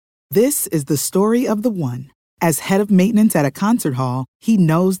This is the story of the one. As head of maintenance at a concert hall, he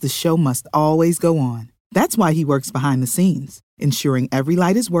knows the show must always go on. That's why he works behind the scenes, ensuring every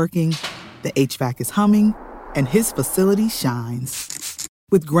light is working, the HVAC is humming, and his facility shines.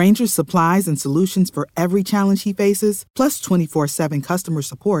 With Grainger's supplies and solutions for every challenge he faces, plus 24/7 customer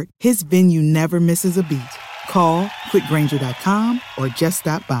support, his venue never misses a beat. Call quickgrainger.com or just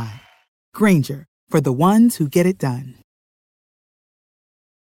stop by. Grainger, for the ones who get it done.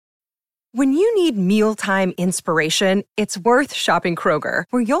 When you need mealtime inspiration, it's worth shopping Kroger,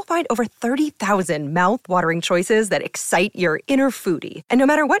 where you'll find over 30,000 mouth-watering choices that excite your inner foodie. And no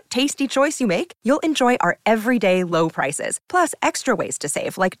matter what tasty choice you make, you'll enjoy our everyday low prices, plus extra ways to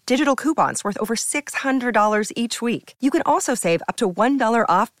save, like digital coupons worth over $600 each week. You can also save up to $1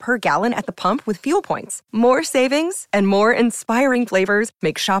 off per gallon at the pump with fuel points. More savings and more inspiring flavors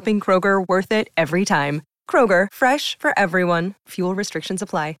make shopping Kroger worth it every time. Kroger, fresh for everyone. Fuel restrictions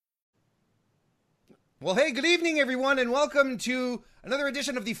apply. Well, hey, good evening, everyone, and welcome to another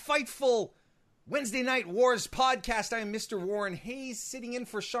edition of the Fightful Wednesday Night Wars podcast. I am Mr. Warren Hayes, sitting in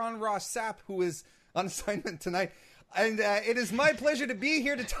for Sean Ross Sapp, who is on assignment tonight. And it is my pleasure to be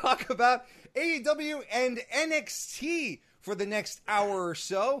here to talk about AEW and NXT for the next hour or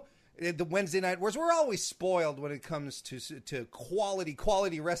so. The Wednesday Night Wars. We're always spoiled when it comes to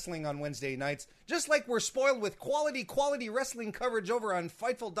quality wrestling on Wednesday nights. Just like we're spoiled with quality wrestling coverage over on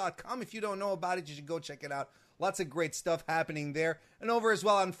Fightful.com. If you don't know about it, you should go check it out. Lots of great stuff happening there. And over as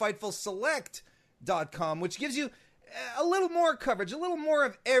well on FightfulSelect.com, which gives you a little more coverage, a little more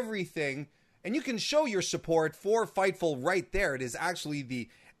of everything. And you can show your support for Fightful right there. It is actually the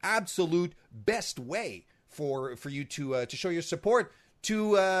absolute best way for you to show your support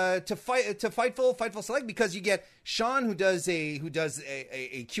to Fightful Select, because you get Sean, who does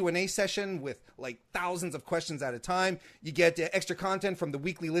a Q&A session with like thousands of questions at a time. You get extra content from the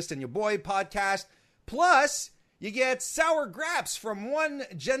Weekly List and Your Boy podcast. Plus, you get Sour Graps from one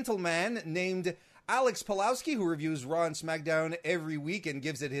gentleman named Alex Pulowski, who reviews Raw and SmackDown every week and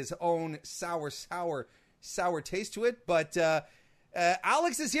gives it his own sour taste to it. But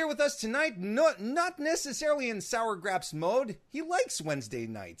Alex is here with us tonight, not necessarily in Sour Graps mode. He likes Wednesday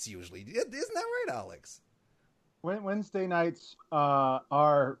nights usually. Isn't that right, Alex? Wednesday nights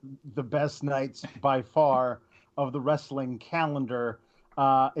are the best nights by far of the wrestling calendar,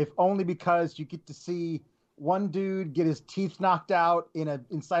 if only because you get to see one dude get his teeth knocked out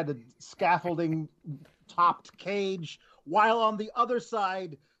inside a scaffolding topped cage, while on the other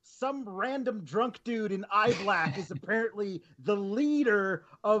side some random drunk dude in eye black is apparently the leader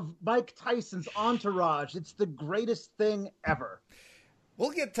of Mike Tyson's entourage. It's the greatest thing ever.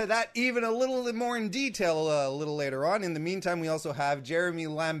 We'll get to that even a little more in detail a little later on. In the meantime, we also have Jeremy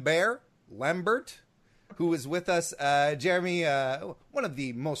Lambert, who is with us. Jeremy, one of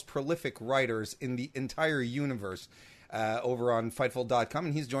the most prolific writers in the entire universe, over on Fightful.com,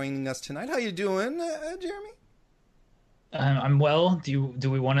 and he's joining us tonight. How you doing, Jeremy? I'm well. Do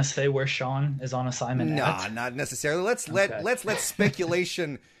we want to say where Sean is on assignment? Not necessarily. Let's let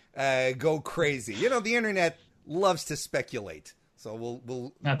speculation go crazy. You know, the internet loves to speculate, so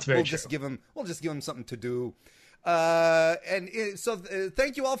we'll just give him something to do. So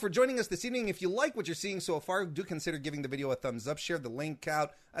thank you all for joining us this evening. If you like what you're seeing so far, do consider giving the video a thumbs up. Share the link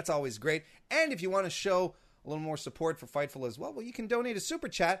out. That's always great. And if you want to show a little more support for Fightful as well, you can donate a super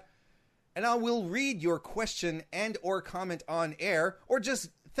chat, and I will read your question and or comment on air, or just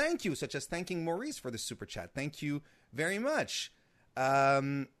thank you, such as thanking Maurice for the super chat. Thank you very much.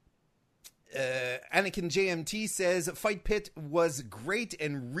 Anakin JMT says, Fight Pit was great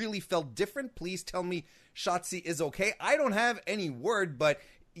and really felt different. Please tell me Shotzi is okay. I don't have any word, but,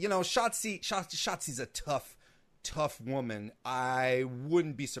 you know, Shotzi's a tough woman. I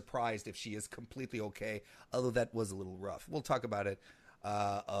wouldn't be surprised if she is completely okay, although that was a little rough. We'll talk about it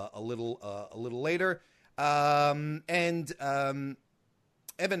a little later. Evan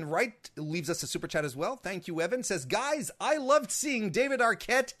Wright leaves us a super chat as well. Thank you, Evan. Says, guys, I loved seeing David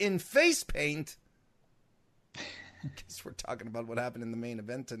Arquette in face paint. Guess we're talking about what happened in the main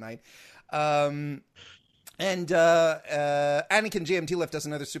event tonight. Anakin JMT left us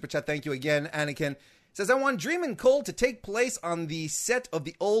another super chat. Thank you again, Anakin. Says, I want Dream and Cole to take place on the set of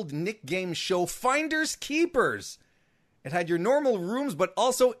the old Nick Game show, Finders Keepers. It had your normal rooms, but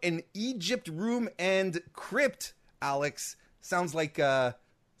also an Egypt room and crypt, Alex. Sounds like a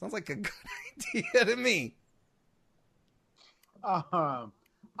good idea to me. I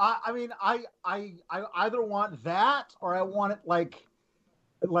mean, I either want that or I want it like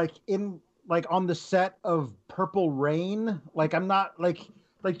on the set of Purple Rain. Like, I'm not like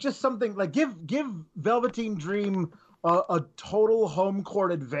just something like give Velveteen Dream a total home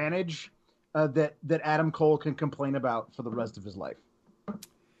court advantage that Adam Cole can complain about for the rest of his life.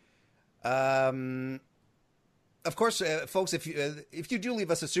 Of course, folks, if you do leave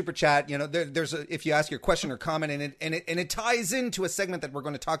us a super chat, if you ask your question or comment and it ties into a segment that we're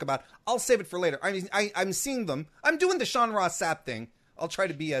going to talk about, I'll save it for later. I mean, I'm seeing them. I'm doing the Sean Ross Sapp thing. I'll try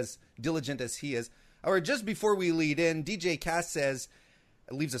to be as diligent as he is. Or just before we lead in, DJ Cass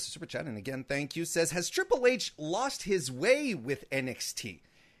leaves us a super chat, and again, thank you. Says, has Triple H lost his way with NXT?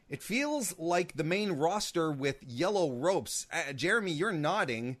 It feels like the main roster with yellow ropes. Jeremy, you're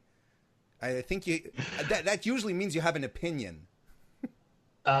nodding. I think that usually means you have an opinion.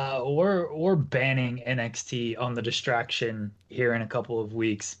 We're banning NXT on the distraction here in a couple of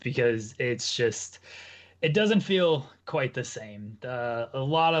weeks because it doesn't feel quite the same. A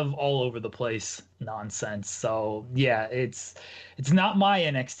lot of all over the place nonsense. So yeah, it's not my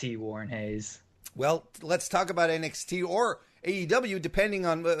NXT, Warren Hayes. Well, let's talk about NXT or AEW, depending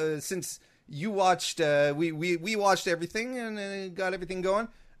on since you watched. We watched everything and got everything going.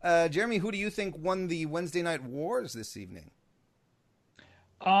 Jeremy, who do you think won the Wednesday Night Wars this evening?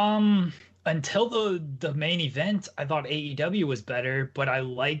 Until the main event, I thought AEW was better, but I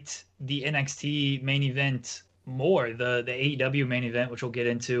liked the NXT main event more. The AEW main event, which we'll get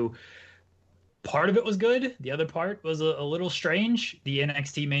into, part of it was good. The other part was a little strange. The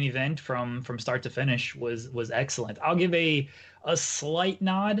NXT main event from start to finish was excellent. I'll give a slight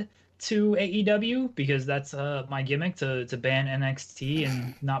nod to AEW because that's my gimmick to ban NXT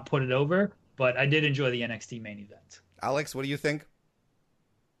and not put it over. But I did enjoy the NXT main event. Alex, what do you think?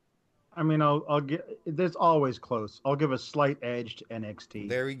 I mean, I'll get. There's always close. I'll give a slight edge to NXT.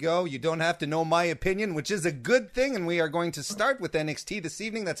 There we go. You don't have to know my opinion, which is a good thing. And we are going to start with NXT this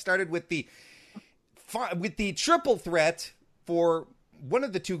evening. That started with the triple threat for one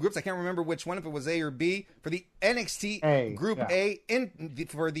of the two groups. I can't remember which one, if it was A or B, for the NXT Group A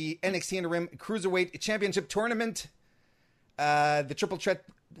for the NXT Interim Cruiserweight Championship Tournament. The triple threat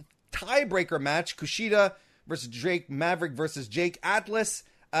tiebreaker match: Kushida versus Drake Maverick versus Jake Atlas.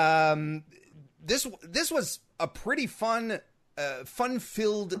 This was a pretty fun-filled,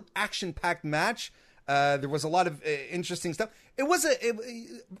 action-packed match. There was a lot of interesting stuff.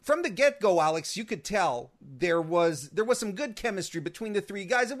 From the get-go, Alex, you could tell there was some good chemistry between the three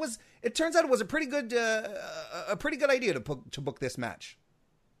guys. It turns out it was a pretty good idea to book this match.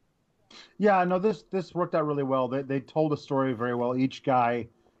 Yeah, no, this worked out really well. They told a story very well. Each guy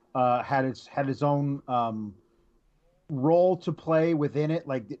had his own role to play within it.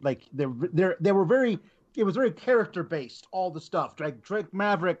 Like they were very. It was very character based. All the stuff. Drake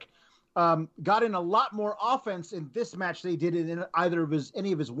Maverick got in a lot more offense in this match than he did in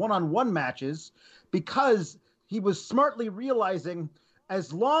any of his one-on-one matches, because he was smartly realizing,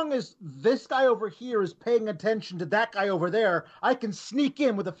 as long as this guy over here is paying attention to that guy over there, I can sneak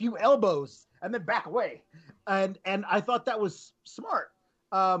in with a few elbows and then back away. And I thought that was smart.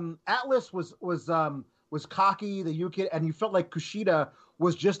 Atlas was cocky, the UK, and you felt like Kushida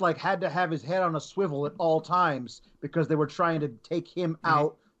was just like had to have his head on a swivel at all times because they were trying to take him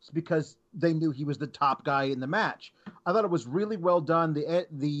out because they knew he was the top guy in the match. I thought it was really well done. A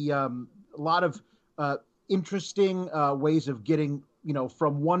lot of interesting ways of getting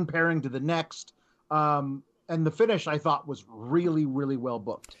from one pairing to the next, and the finish I thought was really, really well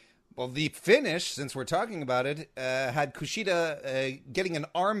booked. Well, the finish, since we're talking about it, had Kushida getting an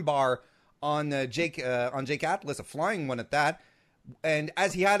armbar on Jake Atlas, a flying one at that. And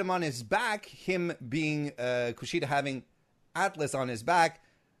as he had him on his back, him being Kushida having Atlas on his back,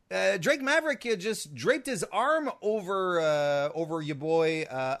 Drake Maverick just draped his arm over your boy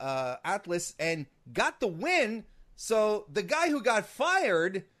Atlas and got the win. So the guy who got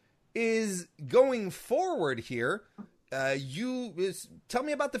fired is going forward here. Tell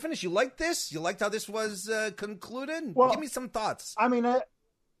me about the finish. You liked this? You liked how this was concluded? Well, give me some thoughts. I mean,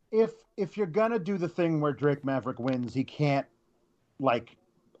 if you're gonna do the thing where Drake Maverick wins, he can't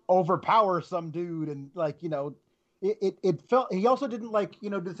overpower some dude and it felt. He also didn't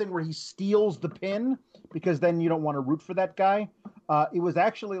do the thing where he steals the pin, because then you don't want to root for that guy. It was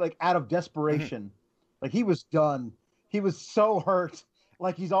actually out of desperation. Mm-hmm. He was done. He was so hurt.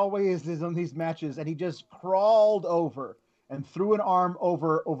 Like he's always is in these matches, and he just crawled over and threw an arm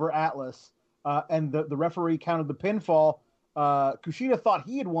over Atlas, and the referee counted the pinfall. Kushida thought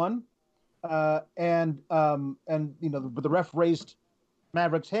he had won, and the ref raised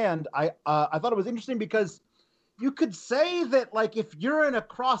Maverick's hand. I thought it was interesting because you could say that if you're in a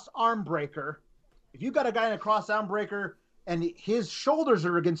cross arm breaker, if you got a guy in a cross arm breaker and his shoulders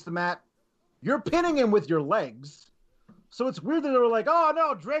are against the mat, you're pinning him with your legs. So it's weird that they were like, oh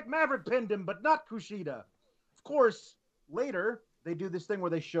no, Drake Maverick pinned him, but not Kushida. of course, later they do this thing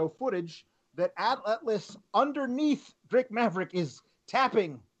where they show footage that Atlas underneath Drake Maverick is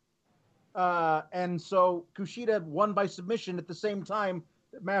tapping. And so Kushida won by submission at the same time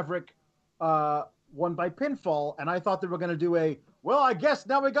that Maverick won by pinfall. And I thought they were going to do I guess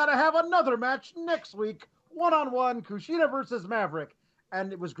now we got to have another match next week. One-on-one, Kushida versus Maverick.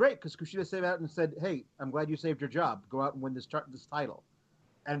 And it was great because Kushida came out and said, hey, I'm glad you saved your job. Go out and win this title.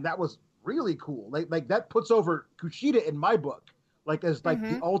 And that was really cool. Like that puts over Kushida in my book, as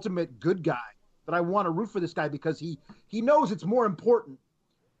the ultimate good guy, that I want to root for this guy because he knows it's more important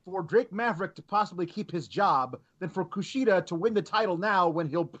for Drake Maverick to possibly keep his job than for Kushida to win the title now when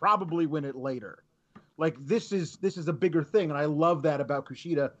he'll probably win it later. This is a bigger thing, and I love that about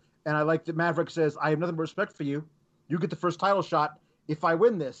Kushida. And I like that Maverick says, I have nothing but respect for you. You get the first title shot if I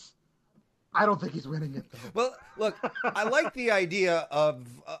win this. I don't think he's winning it, though. Well, look, I like the idea of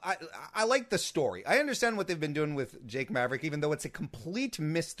I like the story. I understand what they've been doing with Jake Maverick, even though it's a complete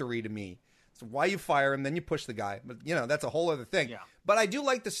mystery to me. So why you fire him, then you push the guy. But, that's a whole other thing. Yeah. But I do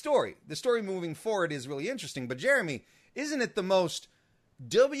like the story. The story moving forward is really interesting. But, Jeremy, isn't it the most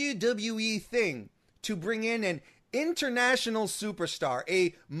WWE thing to bring in an international superstar,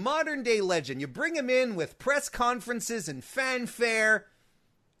 a modern-day legend? You bring him in with press conferences and fanfare,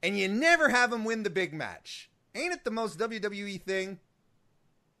 and you never have him win the big match. Ain't it the most WWE thing?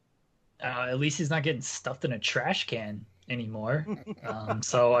 At least he's not getting stuffed in a trash can anymore.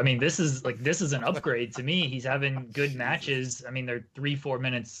 So, I mean, this is an upgrade to me. He's having good matches. I mean, they're 3-4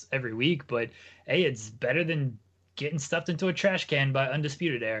 minutes every week, but hey, it's better than getting stuffed into a trash can by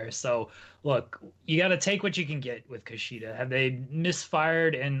Undisputed Era. So, look, you got to take what you can get with Kushida. Have they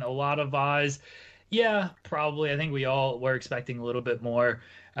misfired in a lot of eyes? Yeah, probably. I think we all were expecting a little bit more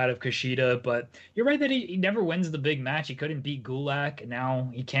out of Kushida, but you're right that he never wins the big match. He couldn't beat Gulak, and now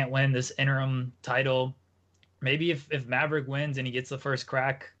he can't win this interim title. Maybe if Maverick wins and he gets the first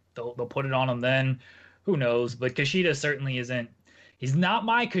crack, they'll put it on him then. Who knows? But Kushida certainly isn't. He's not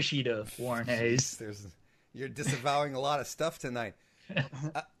my Kushida, Warren Hayes. You're disavowing a lot of stuff tonight.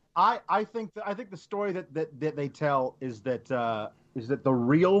 I think the story that they tell is that the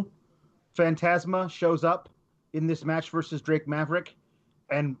real Phantasma shows up in this match versus Drake Maverick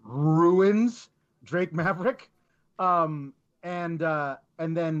and ruins Drake Maverick, and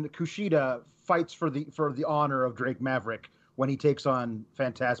then Kushida fights for the honor of Drake Maverick when he takes on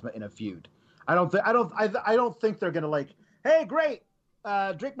Phantasma in a feud. I don't think they're gonna hey, great,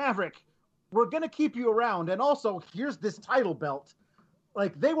 Drake Maverick, we're gonna keep you around, and also here's this title belt.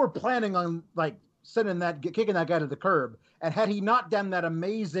 They were planning on kicking that guy to the curb, and had he not done that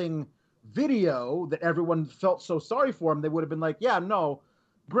amazing video that everyone felt so sorry for him, they would have been yeah, no,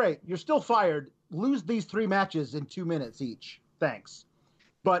 great, you're still fired. Lose these 3 matches in 2 minutes each. Thanks.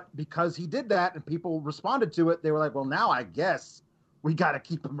 But because he did that and people responded to it, they were like, well, now I guess we got to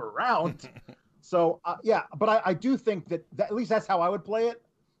keep him around. So, yeah, but I do think that at least that's how I would play it.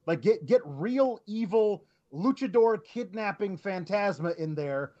 Get real evil luchador kidnapping Phantasma in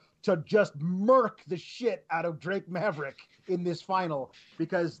there to just murk the shit out of Drake Maverick in this final,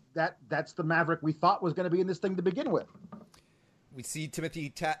 because that's the Maverick we thought was going to be in this thing to begin with. We see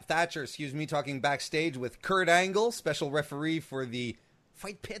Timothy Thatcher, talking backstage with Kurt Angle, special referee for the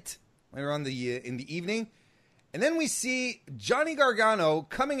Fight Pit later on in the evening. And then we see Johnny Gargano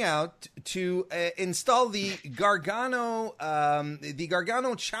coming out to install the Gargano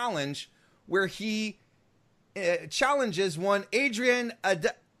challenge, where he challenges one Adrian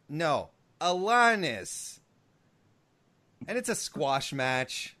Alanis. And it's a squash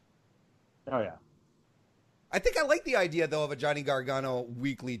match. Oh, yeah. I think I like the idea, though, of a Johnny Gargano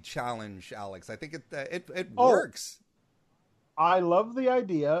weekly challenge, Alex. I think it works. I love the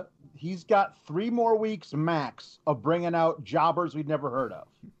idea. He's got 3 more weeks max of bringing out jobbers we'd never heard of.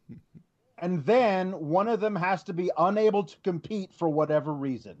 And then one of them has to be unable to compete for whatever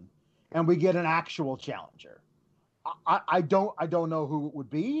reason, and we get an actual challenger. I don't know who it would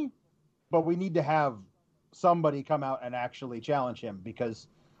be, but we need to have somebody come out and actually challenge him, because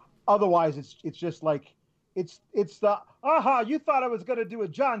otherwise it's just it's the you thought I was going to do a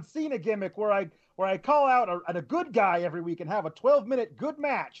John Cena gimmick where I call out a good guy every week and have a 12-minute good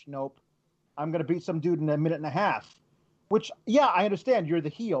match. Nope. I'm going to beat some dude in a minute and a half. Which, yeah, I understand you're the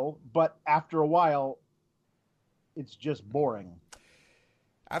heel, but after a while, it's just boring.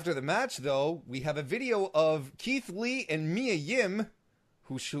 After the match, though, we have a video of Keith Lee and Mia Yim,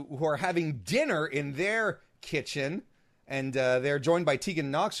 who are having dinner in their kitchen. And they're joined by Tegan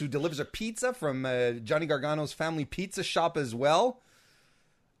Knox, who delivers a pizza from Johnny Gargano's family pizza shop as well.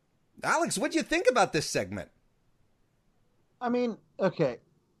 Alex, what do you think about this segment? I mean, okay.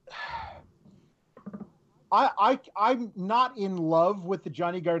 I'm not in love with the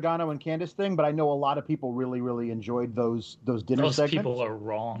Johnny Gargano and Candice thing, but I know a lot of people really, really enjoyed those dinner Those segments. people are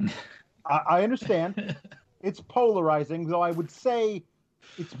wrong. I understand. It's polarizing, though I would say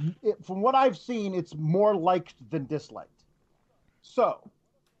from what I've seen, it's more liked than disliked. So,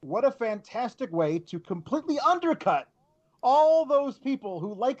 what a fantastic way to completely undercut all those people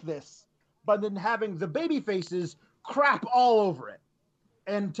who like this, but then having the baby faces crap all over it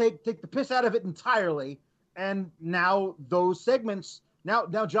and take the piss out of it entirely. And now those segments, now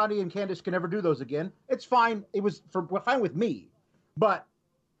Johnny and Candice can never do those again. It's fine. It was fine with me, but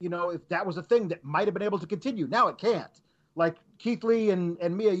if that was a thing that might have been able to continue, now it can't. Like Keith Lee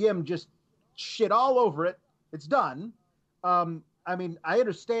and Mia Yim just shit all over it. It's done. I mean, I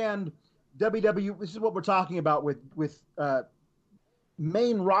understand WWE. This is what we're talking about with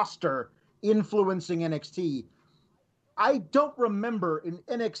main roster influencing NXT. I don't remember in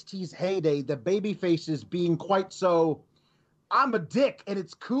NXT's heyday the baby faces being quite so, I'm a dick and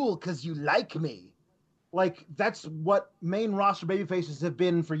it's cool because you like me. Like, that's what main roster baby faces have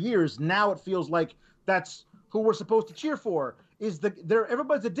been for years. Now it feels like that's who we're supposed to cheer for.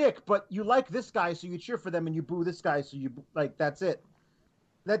 Everybody's a dick, but you like this guy, so you cheer for them, and you boo this guy, so you like. That's it.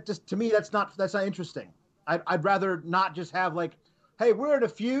 That just, to me, that's not interesting. I'd rather not just have like, hey, we're in a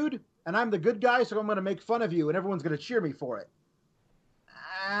feud, and I'm the good guy, so I'm going to make fun of you, and everyone's going to cheer me for it.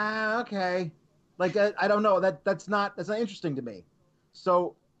 Okay. Like, I don't know. That's not interesting to me.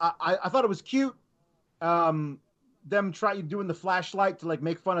 So I thought it was cute. Them doing the flashlight to like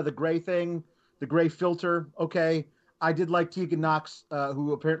make fun of the gray thing, the gray filter. Okay. I did like Tegan Knox,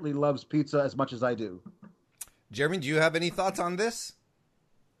 who apparently loves pizza as much as I do. Jeremy, do you have any thoughts on this?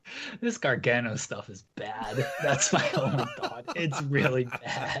 This Gargano stuff is bad. That's my only thought. It's really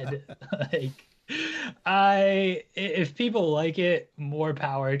bad. If people like it, more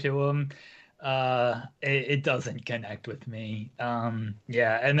power to them. It doesn't connect with me.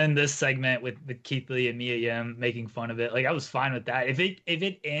 Yeah, and then this segment with Keith Lee and Mia Yim making fun of it, like I was fine with that. If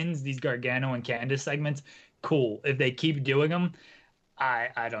it ends these Gargano and Candice segments, cool. If they keep doing them,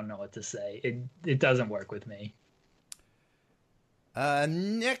 I don't know what to say. It doesn't work with me.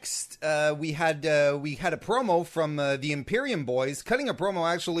 Next, we had a promo from the Imperium Boys, cutting a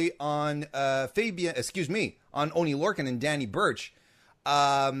promo actually on on Oney Lorcan and Danny Burch.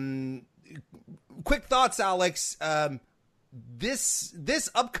 Quick thoughts, Alex. This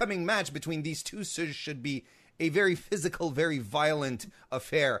upcoming match between these two should be a very physical, very violent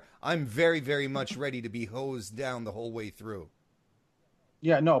affair. I'm very, very much ready to be hosed down the whole way through.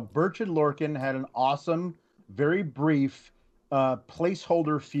 Yeah, no, Burch and Lorcan had an awesome, very brief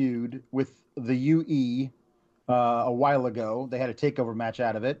placeholder feud with the UE a while ago. They had a takeover match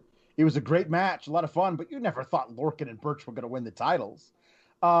out of it. It was a great match, a lot of fun, but you never thought Lorcan and Burch were going to win the titles.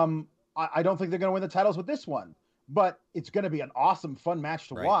 I don't think they're going to win the titles with this one, but it's going to be an awesome, fun match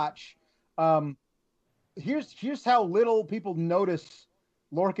to watch. Here's how little people notice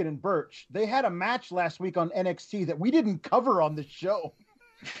Lorcan and Burch. They had a match last week on NXT that we didn't cover on the show.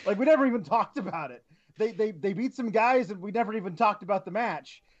 Like, we never even talked about it. They beat some guys and we never even talked about the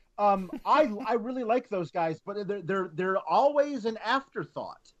match. I really like those guys, but they're always an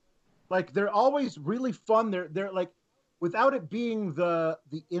afterthought. Like, they're always really fun. They're like, without it being the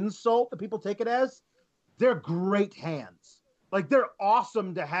insult that people take it as, they're great hands. Like, they're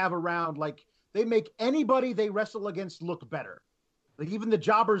awesome to have around. Like, they make anybody they wrestle against look better. Like, even the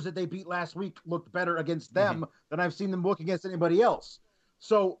jobbers that they beat last week looked better against them than I've seen them look against anybody else.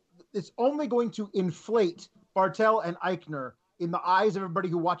 So it's only going to inflate Bartel and Eichner in the eyes of everybody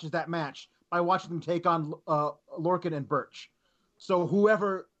who watches that match by watching them take on Lorcan and Burch. So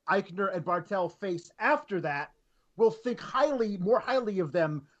whoever Eichner and Bartel face after that will think more highly of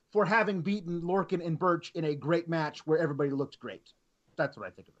them for having beaten Lorcan and Burch in a great match where everybody looked great. That's what I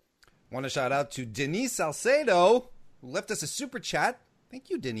think of it. Want to shout out to Denise Salcedo, who left us a super chat.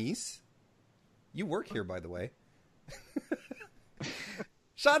 Thank you, Denise. You work here, by the way.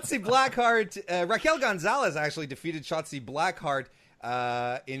 Shotzi Blackheart, Raquel Gonzalez actually defeated Shotzi Blackheart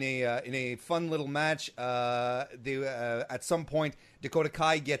in a fun little match. At some point, Dakota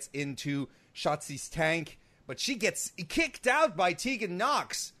Kai gets into Shotzi's tank, but she gets kicked out by Tegan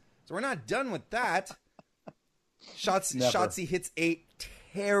Knox. So we're not done with that. Shotzi hits a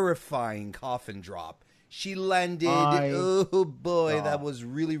terrifying coffin drop. She landed. Oh boy, that was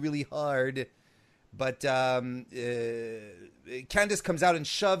really, really hard. But Candice comes out and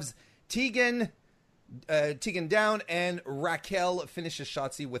shoves Tegan down, and Raquel finishes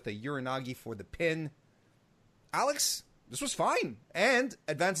Shotzi with a Uranagi for the pin. Alex, this was fine, and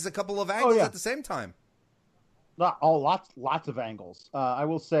advances a couple of angles at the same time. Lots of angles. I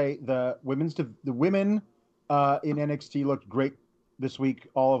will say the women in NXT looked great this week.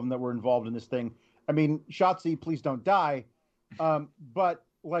 All of them that were involved in this thing. I mean, Shotzi, please don't die. But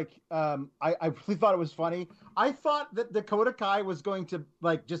I really thought it was funny. I thought that Dakota Kai was going to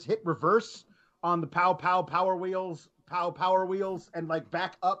just hit reverse on the power wheels, and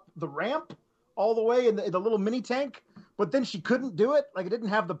back up the ramp all the way in the little mini tank. But then she couldn't do it. It didn't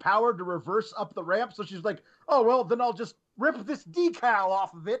have the power to reverse up the ramp. So she's like, oh, well, then I'll just rip this decal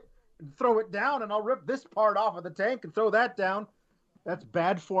off of it and throw it down, and I'll rip this part off of the tank and throw that down. That's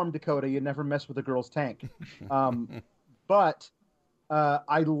bad form, Dakota. You never mess with a girl's tank. But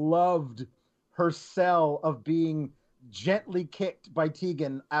I loved her sell of being gently kicked by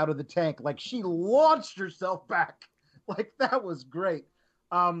Tegan out of the tank. She launched herself back. That was great.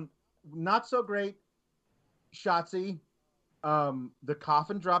 Not so great, Shotzi. The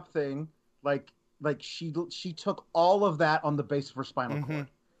coffin drop thing, she took all of that on the base of her spinal cord.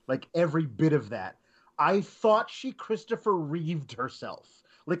 Every bit of that. I thought she Christopher Reeved herself.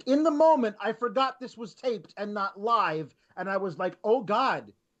 In the moment, I forgot this was taped and not live, and I was like, oh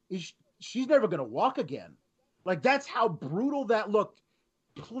God, she's never going to walk again. That's how brutal that looked.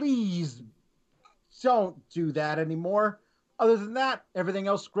 Please don't do that anymore. Other than that, everything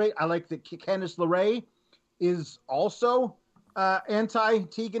else great. I like that Candice LeRae is also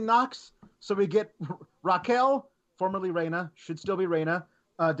anti-Tegan Nox. So we get Raquel, formerly Reina, should still be Reina,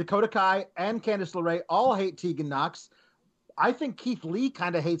 Dakota Kai, and Candice LeRae all hate Tegan Nox. I think Keith Lee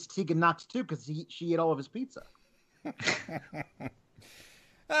kind of hates Tegan Nox too because she ate all of his pizza.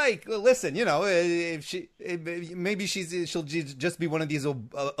 Hey, listen, if maybe she'll just be one of these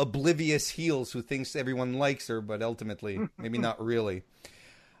oblivious heels who thinks everyone likes her, but ultimately maybe not really.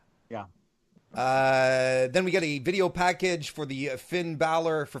 Yeah. Then we get a video package for Finn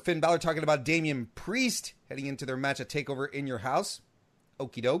Balor talking about Damian Priest heading into their match at TakeOver in Your House.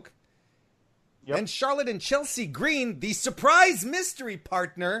 Okie doke. Yep. And Charlotte and Chelsea Green, the surprise mystery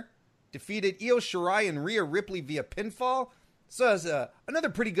partner, defeated Io Shirai and Rhea Ripley via pinfall. So it was another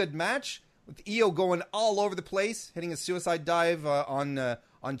pretty good match with Io going all over the place, hitting a suicide dive on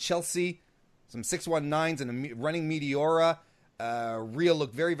Chelsea, some 619s and a running Meteora. Rhea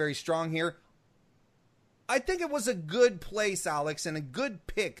looked very, very strong here. I think it was a good place, Alex, and a good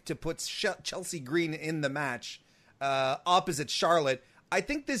pick to put Chelsea Green in the match opposite Charlotte. I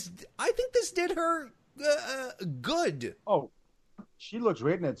think this did her good. Oh, she looks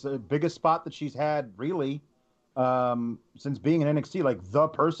great, and it's the biggest spot that she's had really since being in NXT. The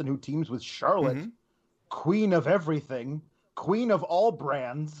person who teams with Charlotte, queen of everything, queen of all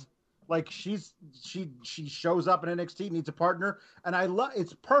brands. She shows up in NXT, needs a partner, and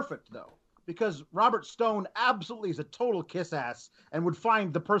it's perfect though. Because Robert Stone absolutely is a total kiss ass and would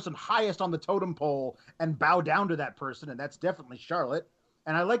find the person highest on the totem pole and bow down to that person, and that's definitely Charlotte.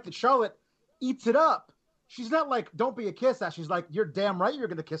 And I like that Charlotte eats it up. She's not like, don't be a kiss ass. She's like, you're damn right you're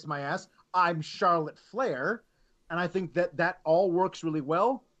going to kiss my ass. I'm Charlotte Flair. And I think that all works really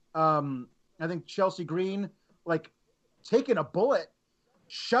well. I think Chelsea Green, taking a bullet,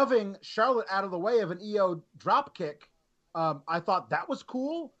 shoving Charlotte out of the way of an EO drop kick, I thought that was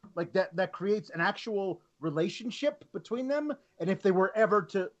cool. That creates an actual relationship between them. And if they were ever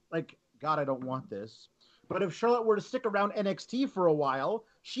to God, I don't want this. But if Charlotte were to stick around NXT for a while,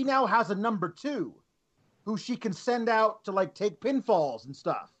 she now has a number 2 who she can send out to take pinfalls and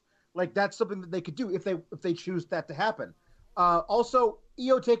stuff. That's something that they could do if they choose that to happen. Also,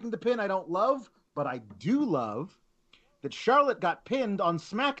 Io taking the pin I don't love, but I do love that Charlotte got pinned on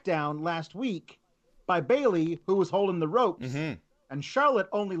SmackDown last week by Bayley, who was holding the ropes, and Charlotte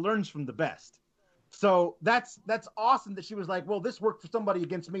only learns from the best. So that's awesome that she was like, well, this worked for somebody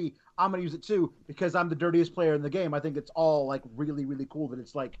against me. I'm going to use it too because I'm the dirtiest player in the game. I think it's all really, really cool that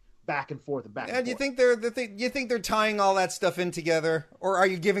it's back and forth and back and forth. And you think they're tying all that stuff in together, or are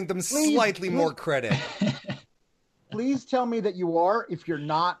you giving them slightly more credit? Please tell me that you are. If you're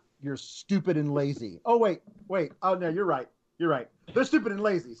not, you're stupid and lazy. Oh, wait. Oh, no, you're right. They're stupid and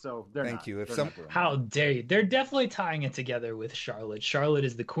lazy, so they're Thank not. you. How dare you? They're definitely tying it together with Charlotte. Charlotte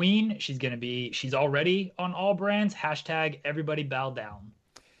is the queen. She's already on all brands. # everybody bow down.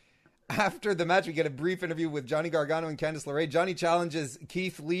 After the match, we get a brief interview with Johnny Gargano and Candice LeRae. Johnny challenges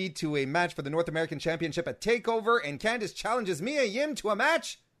Keith Lee to a match for the North American Championship at TakeOver, and Candice challenges Mia Yim to a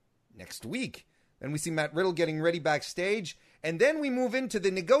match next week. Then we see Matt Riddle getting ready backstage, and then we move into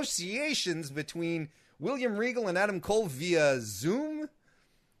the negotiations between William Regal and Adam Cole via Zoom,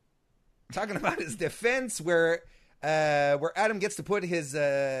 talking about his defense, where Adam gets to put his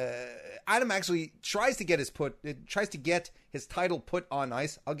Adam actually tries to get his title put on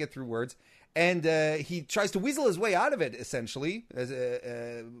ice. I'll get through words, and he tries to weasel his way out of it. Essentially,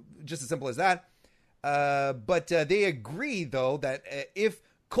 just as simple as that. But they agree, though, that if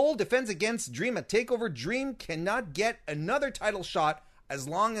Cole defends against Dream at TakeOver, Dream cannot get another title shot as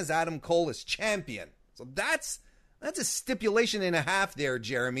long as Adam Cole is champion. So that's a stipulation and a half there,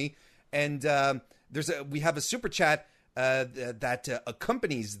 Jeremy. And we have a super chat that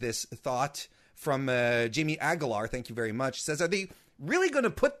accompanies this thought from Jamie Aguilar. Thank you very much. Says, are they really going to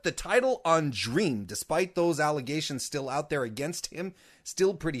put the title on Dream despite those allegations still out there against him?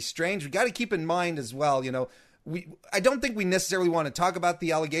 Still pretty strange. We got to keep in mind as well, I don't think we necessarily want to talk about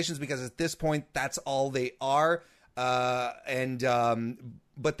the allegations because at this point that's all they are.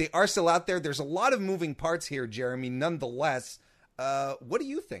 But they are still out there. There's a lot of moving parts here, Jeremy, nonetheless. What do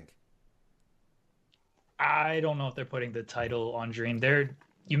you think? I don't know if they're putting the title on Dream.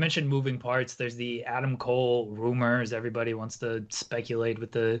 You mentioned moving parts. There's the Adam Cole rumors. Everybody wants to speculate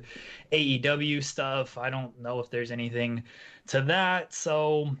with the AEW stuff. I don't know if there's anything to that.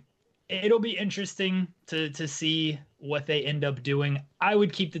 So it'll be interesting to see what they end up doing. I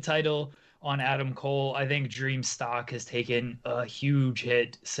would keep the title on Adam Cole. I think Dream stock has taken a huge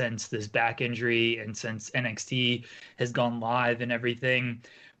hit since this back injury and since NXT has gone live and everything.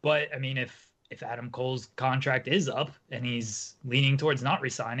 But I mean, if Adam Cole's contract is up and he's leaning towards not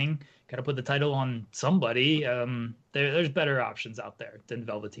resigning, got to put the title on somebody. There's better options out there than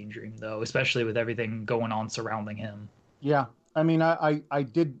Velveteen Dream, though, especially with everything going on surrounding him. Yeah, I mean, I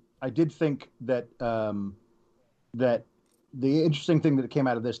did think that that the interesting thing that came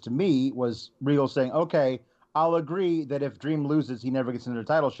out of this to me was Regal saying, "Okay, I'll agree that if Dream loses, he never gets another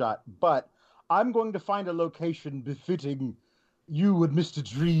title shot, but I'm going to find a location befitting you and Mr.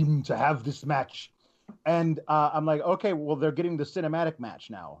 Dream to have this match." And I'm like, okay, well, they're getting the cinematic match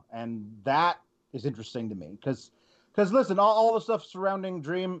now. And that is interesting to me. Because listen, all the stuff surrounding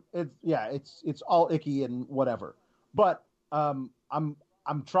Dream, it's all icky and whatever. But I'm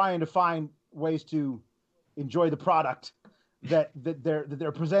trying to find ways to enjoy the product that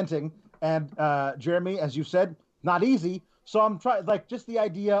they're presenting. And Jeremy, as you said, not easy. So I'm trying, like, just the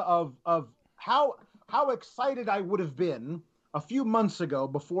idea of how excited I would have been a few months ago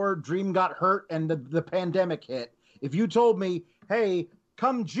before Dream got hurt and the pandemic hit. If you told me, hey,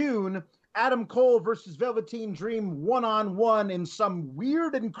 come June, Adam Cole versus Velveteen Dream one-on-one in some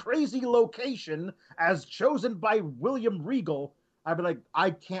weird and crazy location as chosen by William Regal, I'd be like,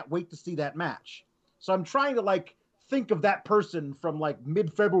 I can't wait to see that match. So I'm trying to, like, think of that person from, like,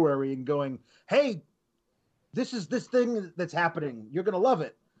 mid-February and going, hey, this is this thing that's happening. You're going to love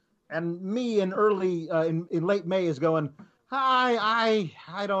it. And me in late May is going, I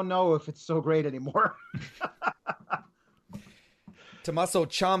don't know if it's so great anymore. Tommaso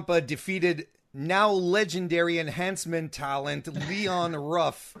Ciampa defeated now legendary enhancement talent Leon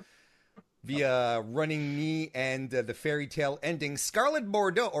Ruff via running knee and the fairy tale ending. Scarlett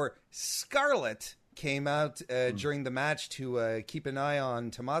Bordeaux, or Scarlett, came out during the match to keep an eye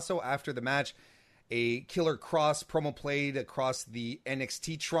on Tommaso. After the match, a Killer Cross promo played across the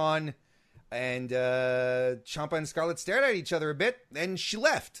NXT Tron. And Ciampa and Scarlett stared at each other a bit, and she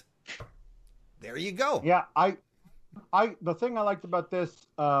left. There you go. Yeah, the thing I liked about this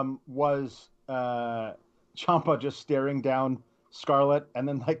was Ciampa just staring down Scarlett, and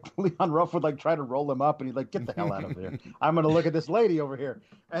then, like, Leon Ruff would, like, try to roll him up, and he'd like, get the hell out of here. I'm going to look at this lady over here.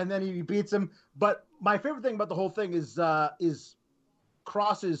 And then he beats him. But my favorite thing about the whole thing is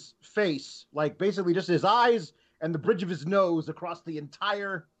Cross's face, like, basically just his eyes and the bridge of his nose across the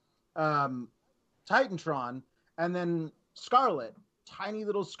entire Titantron, and then Scarlett, tiny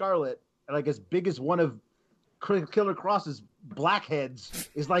little Scarlett, like as big as one of Killer Cross's blackheads,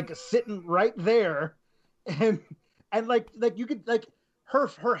 is like sitting right there, and like you could, like,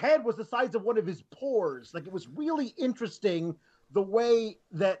 her head was the size of one of his pores. Like, it was really interesting the way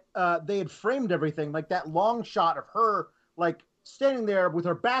that they had framed everything, like that long shot of her, like, standing there with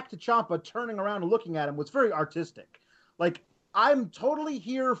her back to Ciampa, turning around and looking at him, was very artistic. Like, I'm totally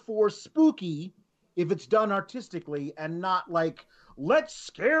here for spooky if it's done artistically and not like, let's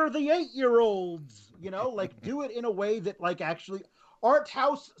scare the 8-year-olds, like, do it in a way that, like, actually art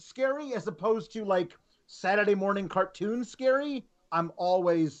house scary as opposed to, like, Saturday morning cartoon scary. I'm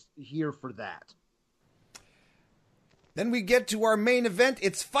always here for that. Then we get to our main event.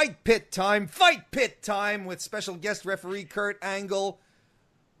 It's Fight Pit time. Fight Pit time with special guest referee Kurt Angle,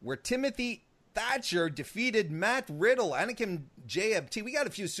 where Timothy Thatcher defeated Matt Riddle. Anakin JMT. We got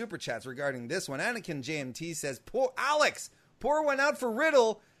a few super chats regarding this one. Anakin JMT says, poor Alex, pour one out for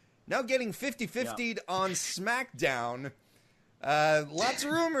Riddle. Now getting 50-50'd on SmackDown. Lots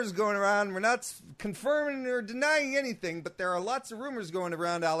of rumors going around. We're not confirming or denying anything, but there are lots of rumors going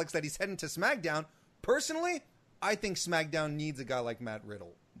around, Alex, that he's heading to SmackDown. Personally, I think SmackDown needs a guy like Matt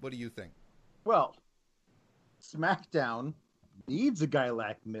Riddle. What do you think? Well, SmackDown needs a guy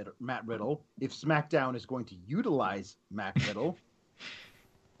like Matt Riddle if SmackDown is going to utilize Matt Riddle.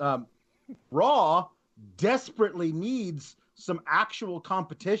 Raw desperately needs some actual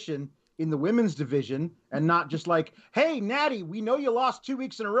competition in the women's division and not just like, hey, Natty, we know you lost 2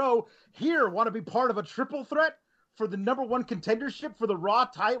 weeks in a row. Here, want to be part of a triple threat for the number one contendership for the Raw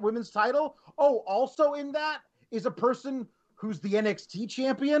women's title? Oh, also in that is a person who's the NXT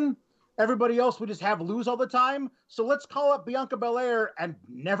champion. Everybody else we just have lose all the time. So let's call up Bianca Belair and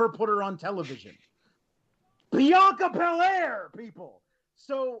never put her on television. Bianca Belair, people.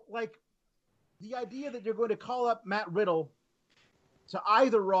 So, like, the idea that you're going to call up Matt Riddle to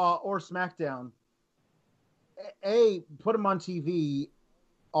either Raw or SmackDown, A, put him on TV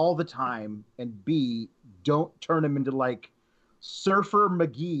all the time, and B, don't turn him into, like, Surfer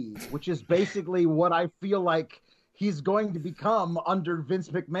McGee, which is basically what I feel like he's going to become under Vince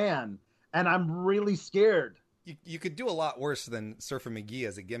McMahon. And I'm really scared. You could do a lot worse than Surfer McGee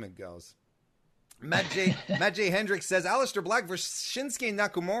as a gimmick goes. Matt J. Hendricks says, Aleister Black versus Shinsuke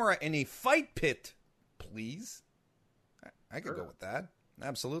Nakamura in a fight pit, please. I could go with that.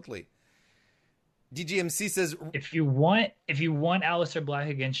 Absolutely. DGMC says, if you want Aleister Black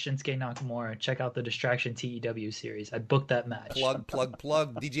against Shinsuke Nakamura, check out the Distraction TEW series. I booked that match.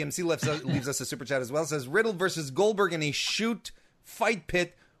 Plug. DGMC leaves us a super chat as well. Says Riddle versus Goldberg in a shoot fight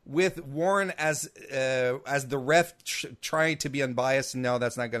pit with Warren as the ref trying to be unbiased. No,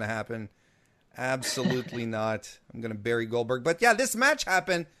 that's not going to happen. Absolutely not. I'm going to bury Goldberg. But yeah, this match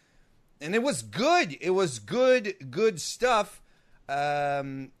happened, and it was good. It was good stuff.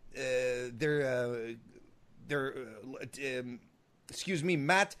 Matt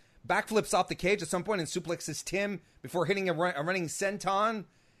backflips off the cage at some point and suplexes Tim before hitting a running senton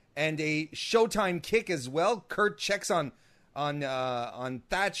and a Showtime kick as well. Kurt checks on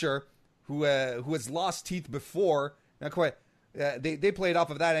Thatcher, who has lost teeth before. Not quite. They played off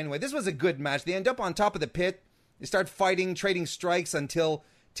of that anyway. This was a good match. They end up on top of the pit. They start fighting, trading strikes until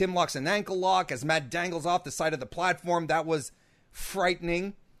Tim locks an ankle lock as Matt dangles off the side of the platform. That was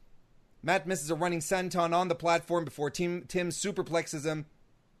frightening. Matt misses a running senton on the platform before Tim superplexes him.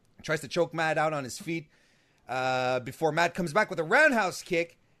 Tries to choke Matt out on his feet before Matt comes back with a roundhouse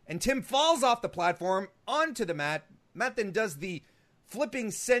kick, and Tim falls off the platform onto the mat. Matt then does the flipping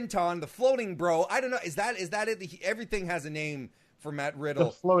senton, the floating bro. I don't know. Is that it? Everything has a name for Matt Riddle.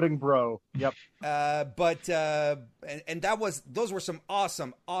 The floating bro. Yep. Those were some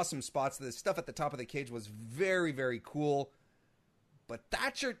awesome spots. The stuff at the top of the cage was very, very cool. But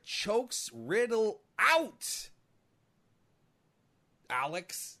Thatcher chokes Riddle out.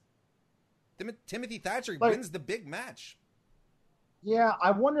 Alex. Timothy Thatcher wins the big match. Yeah,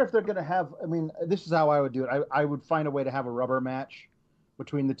 I wonder if they're going to have... I mean, this is how I would do it. I would find a way to have a rubber match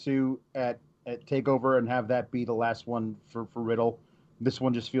between the two at TakeOver and have that be the last one for Riddle. This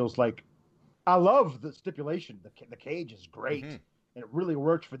one just feels like... I love the stipulation. The cage is great. Mm-hmm. And it really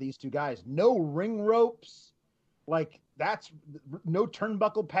worked for these two guys. No ring ropes. Like, that's... No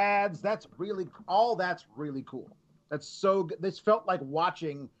turnbuckle pads. That's really cool. That's so good. This felt like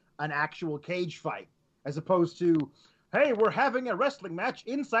watching an actual cage fight as opposed to... Hey, we're having a wrestling match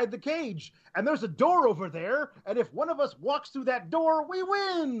inside the cage, and there's a door over there, and if one of us walks through that door, we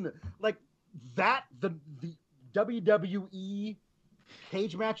win! Like, that, the WWE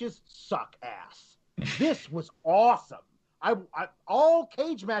cage matches suck ass. This was awesome. All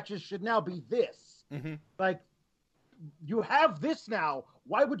cage matches should now be this. Mm-hmm. Like, you have this now.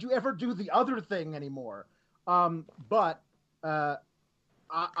 Why would you ever do the other thing anymore? The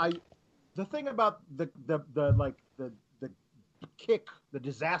thing about the kick, the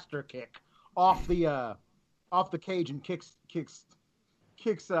disaster kick off the cage and kicks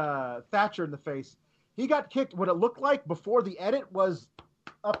Thatcher in the face. He got kicked. What it looked like before the edit was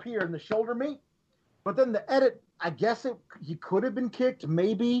up here in the shoulder meat, but then the edit, I guess he could have been kicked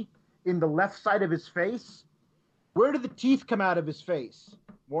maybe in the left side of his face. Where did the teeth come out of his face,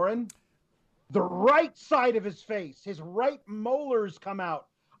 Warren? The right side of his face. His right molars come out.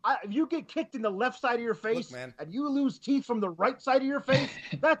 If you get kicked in the left side of your face, look, man, and you lose teeth from the right side of your face,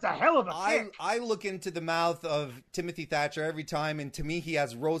 that's a hell of a kick. I look into the mouth of Timothy Thatcher every time, and to me, he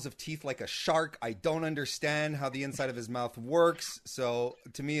has rows of teeth like a shark. I don't understand how the inside of his mouth works, so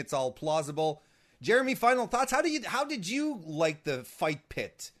to me, it's all plausible. Jeremy, final thoughts? How did you like the fight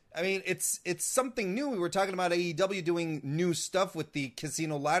pit? I mean, it's something new. We were talking about AEW doing new stuff with the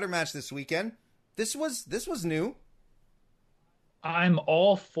Casino Ladder match this weekend. This was new. I'm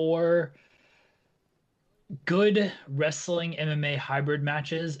all for good wrestling MMA hybrid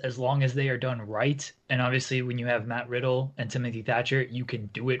matches as long as they are done right. And obviously, when you have Matt Riddle and Timothy Thatcher, you can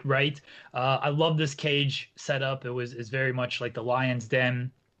do it right. I love this cage setup. It's very much like the Lion's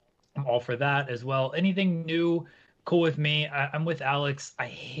Den. I'm all for that as well. Anything new, cool with me. I'm with Alex. I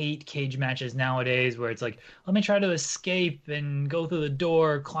hate cage matches nowadays where it's like, let me try to escape and go through the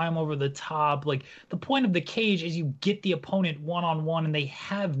door, climb over the top. Like the point of the cage is you get the opponent one-on-one and they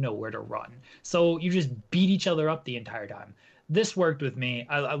have nowhere to run. So you just beat each other up the entire time. This worked with me.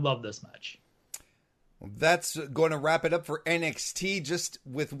 I love this match. Well, that's going to wrap it up for NXT. Just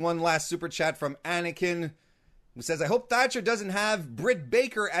with one last super chat from Anakin, who says, I hope Thatcher doesn't have Britt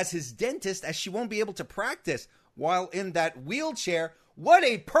Baker as his dentist, as she won't be able to practice while in that wheelchair. What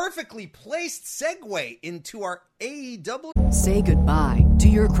a perfectly placed segue into our AEW. Say goodbye to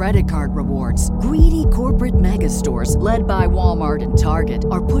your credit card rewards. Greedy corporate mega stores, led by Walmart and Target,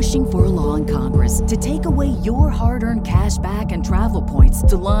 are pushing for a law in Congress to take away your hard-earned cash back and travel points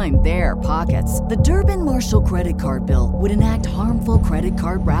to line their pockets. The Durbin-Marshall credit card bill would enact harmful credit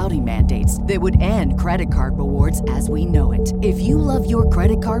card routing mandates that would end credit card rewards as we know it. If you love your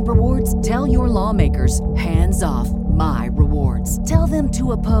credit card rewards, tell your lawmakers, hands off my rewards. Tell them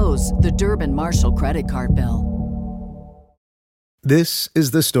to oppose the Durbin-Marshall credit card bill. This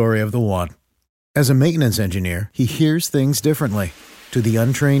is the story of the one. As a maintenance engineer, he hears things differently. To the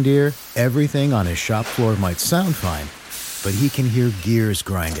untrained ear, everything on his shop floor might sound fine, but he can hear gears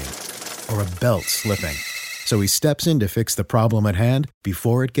grinding or a belt slipping. So he steps in to fix the problem at hand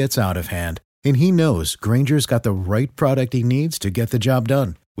before it gets out of hand. And he knows Grainger's got the right product he needs to get the job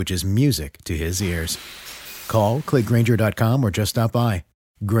done, which is music to his ears. Call, click Grainger.com, or just stop by.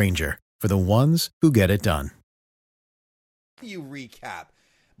 Grainger, for the ones who get it done. You recap.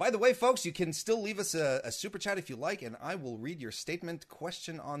 By the way, folks, you can still leave us a super chat if you like, and I will read your statement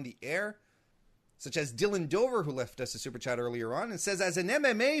question on the air, such as Dylan Dover, who left us a super chat earlier on, and says, as an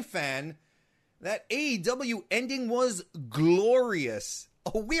MMA fan, that AEW ending was glorious.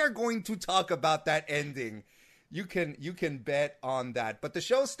 Oh, we are going to talk about that ending. You can bet on that. But the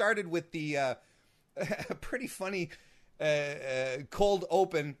show started with the pretty funny cold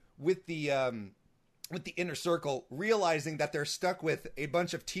open with the Inner Circle realizing that they're stuck with a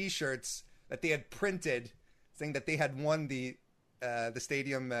bunch of T-shirts that they had printed saying that they had won the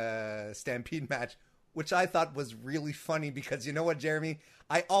Stadium Stampede match, which I thought was really funny because you know what, Jeremy?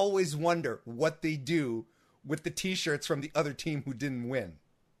 I always wonder what they do with the T-shirts from the other team who didn't win.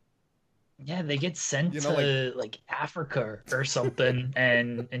 Yeah, they get sent to like Africa or something,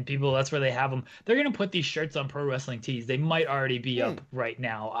 and people, that's where they have them. They're gonna put these shirts on Pro Wrestling Tees. They might already be up right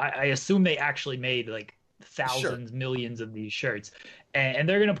now. I assume they actually made like thousands, millions of these shirts, and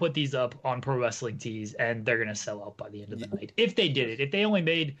they're gonna put these up on Pro Wrestling Tees, and they're gonna sell out by the end of the night. If they did it, if they only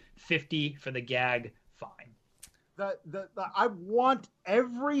made 50 for the gag, fine. I want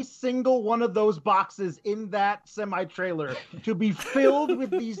every single one of those boxes in that semi-trailer to be filled with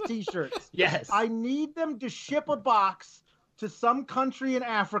these T-shirts. Yes. I need them to ship a box to some country in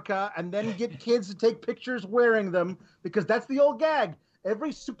Africa and then get kids to take pictures wearing them, because that's the old gag.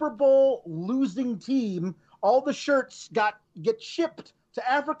 Every Super Bowl losing team, all the shirts get shipped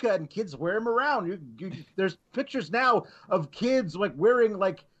to Africa and kids wear them around. There's pictures now of kids like wearing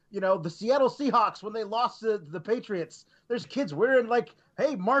like, you know, the Seattle Seahawks when they lost to the Patriots. There's kids wearing like,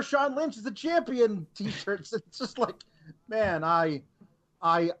 hey, Marshawn Lynch is the champion T-shirts. It's just like, man, I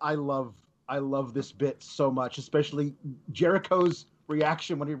love this bit so much, especially Jericho's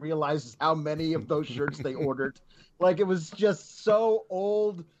reaction when he realizes how many of those shirts they ordered. Like, it was just so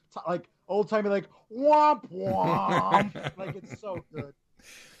old timey, like womp womp. Like, it's so good.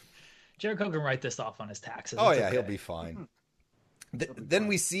 Jericho can write this off on his taxes. Oh, yeah, okay. He'll be fine. Then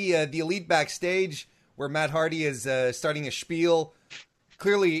we see the Elite backstage where Matt Hardy is starting a spiel.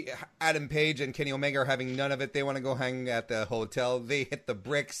 Clearly, Adam Page and Kenny Omega are having none of it. They want to go hang at the hotel. They hit the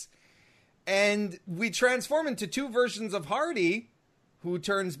bricks. And we transform into two versions of Hardy, who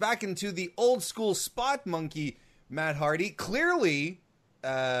turns back into the old school spot monkey Matt Hardy. Clearly,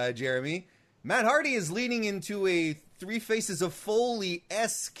 Jeremy, Matt Hardy is leaning into a Three Faces of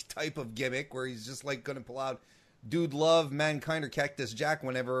Foley-esque type of gimmick where he's just like going to pull out Dude Love, Mankind, or Cactus Jack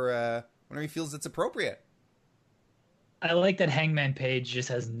whenever he feels it's appropriate. I like that Hangman Page just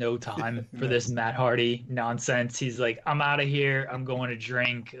has no time for this Matt Hardy nonsense. He's like, I'm out of here. I'm going to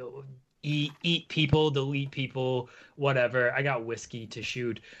drink, eat people, delete people, whatever. I got whiskey to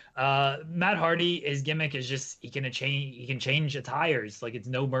shoot. Matt Hardy, his gimmick is just he can change the tires. Like, it's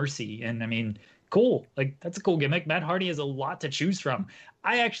no mercy. And I mean, cool. Like, that's a cool gimmick. Matt Hardy has a lot to choose from.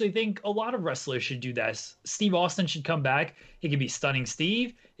 I actually think a lot of wrestlers should do this. Steve Austin should come back. He could be Stunning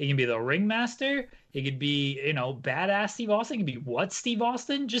Steve. He can be the Ringmaster. He could be, badass Steve Austin. He could be what Steve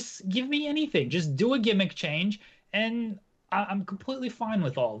Austin? Just give me anything. Just do a gimmick change, and I'm completely fine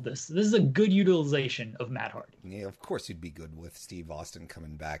with all of this. This is a good utilization of Matt Hardy. Yeah, of course you'd be good with Steve Austin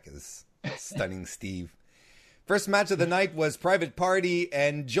coming back as Stunning Steve. First match of the night was Private Party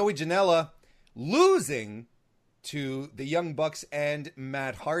and Joey Janela losing to the Young Bucks and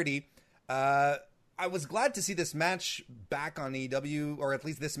Matt Hardy. I was glad to see this match back on AEW, or at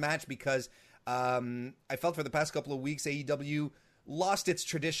least this match, because I felt for the past couple of weeks AEW lost its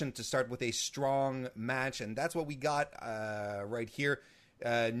tradition to start with a strong match, and that's what we got right here.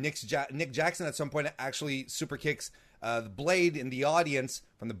 Nick Jackson at some point actually super kicks the Blade in the audience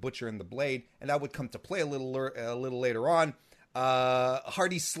from the Butcher and the Blade, and that would come to play a little later on.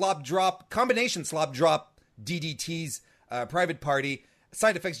 Hardy combination slop drop DDTs Private Party,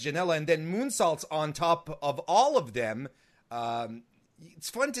 side effects Janela, and then moonsaults on top of all of them. It's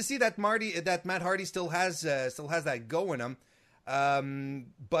fun to see that Matt Hardy still has that go in him.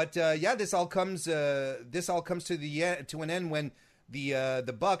 But this all comes to an end when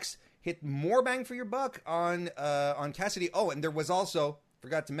the Bucks hit more bang for your buck on Cassidy. Oh, and there was also,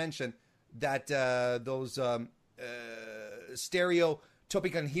 forgot to mention that those stereo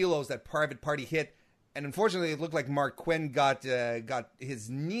Tope con Hilos that Private Party hit, and unfortunately it looked like Mark Quinn got his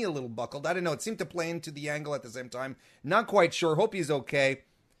knee a little buckled. I don't know, it seemed to play into the angle at the same time. Not quite sure. Hope he's okay.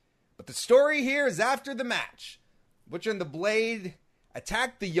 But the story here is after the match, Butcher and the Blade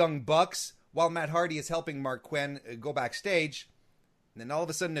attack the Young Bucks while Matt Hardy is helping Mark Quinn go backstage. And then all of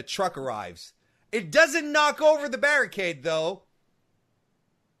a sudden a truck arrives. It doesn't knock over the barricade, though.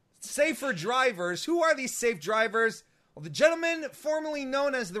 Safer drivers. Who are these safe drivers? Well, the gentleman formerly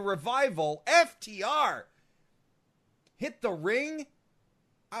known as the Revival, FTR, hit the ring.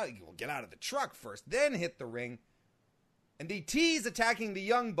 We'll get out of the truck first, then hit the ring. And they tease attacking the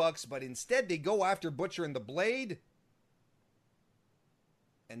Young Bucks, but instead they go after Butcher and the Blade.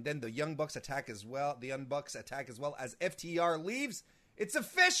 And then the Young Bucks attack as well. The Young Bucks attack as well as FTR leaves. It's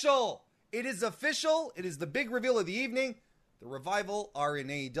official. It is official. It is the big reveal of the evening. The Revival are in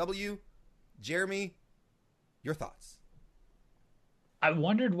AEW. Jeremy, your thoughts? I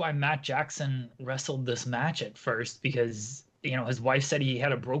wondered why Matt Jackson wrestled this match at first, because his wife said he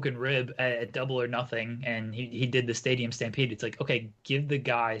had a broken rib at Double or Nothing, and he did the Stadium Stampede. It's like, okay, give the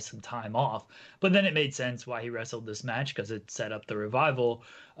guy some time off. But then it made sense why he wrestled this match, because it set up the Revival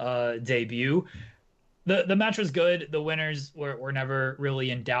debut. The match was good. The winners were never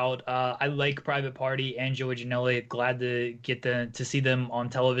really in doubt. I like Private Party and Joey Janela. Glad to get to see them on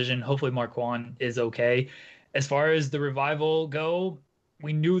television. Hopefully Mark Quinn is okay. As far as the Revival go,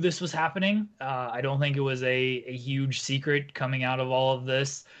 we knew this was happening. I don't think it was a huge secret coming out of all of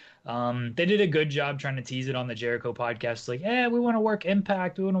this. They did a good job trying to tease it on the Jericho podcast. It's like, we want to work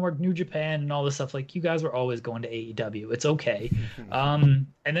Impact, we want to work New Japan and all this stuff. Like, you guys were always going to AEW. It's okay. And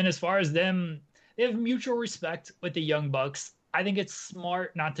then as far as them, they have mutual respect with the Young Bucks. I think it's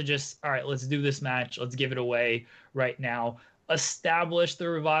smart not to just, all right, let's do this match. Let's give it away right now. Establish the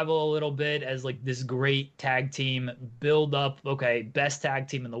Revival a little bit as like this great tag team, build up, okay, best tag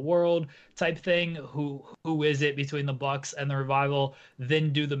team in the world type thing. Who is it between the Bucks and the Revival?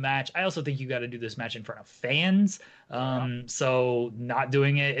 Then do the match. I also think you got to do this match in front of fans. So not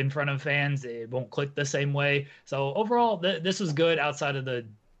doing it in front of fans, it won't click the same way. So overall, this was good outside of the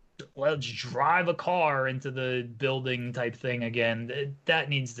let's drive a car into the building type thing again. That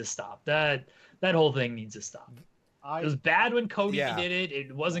needs to stop. That whole thing needs to stop. It was bad when Cody did it.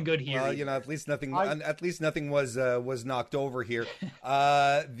 It wasn't good here. Well, at least nothing. At least nothing was knocked over here.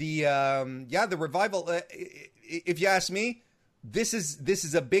 The Revival. If you ask me, this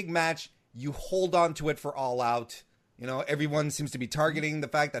is a big match. You hold on to it for All Out. Everyone seems to be targeting the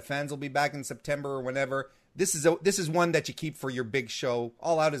fact that fans will be back in September or whenever. This is one that you keep for your big show.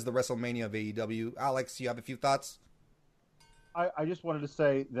 All Out is the WrestleMania of AEW. Alex, you have a few thoughts? I just wanted to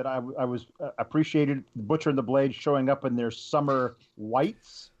say that I was appreciated the Butcher and the Blade showing up in their summer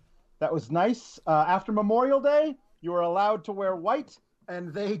whites. That was nice. After Memorial Day, you were allowed to wear white,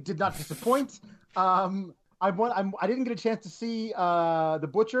 and they did not disappoint. I didn't get a chance to see the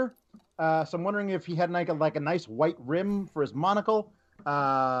Butcher, so I'm wondering if he had like a nice white rim for his monocle.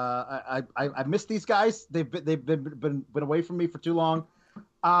 I miss these guys. They've been away from me for too long.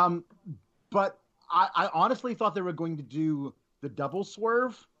 But I honestly thought they were going to do the double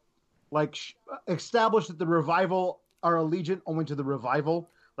swerve, like establish that the Revival are allegiant only to the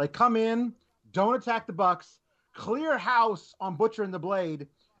Revival. Like, come in, don't attack the Bucks, clear house on Butcher and the Blade,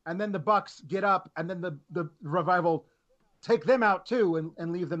 and then the Bucks get up, and then the Revival take them out too,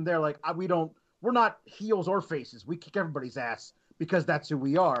 and leave them there like we're not heels or faces. We kick everybody's ass because that's who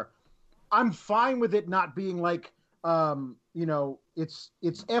we are. I'm fine with it not being like, it's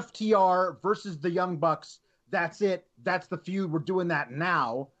FTR versus the Young Bucks. That's it. That's the feud. We're doing that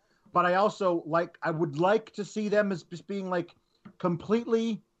now. But I also I would like to see them as just being like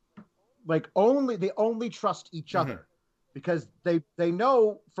completely they only trust each other because they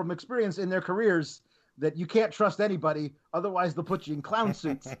know from experience in their careers that you can't trust anybody, otherwise they'll put you in clown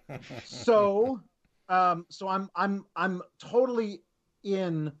suits. So I'm totally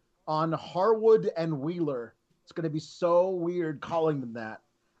in on Harwood and Wheeler. It's going to be so weird calling them that.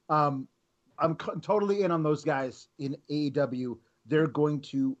 I'm totally in on those guys in AEW. They're going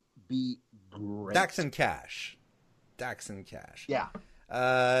to be great. Dax and Cash. Yeah.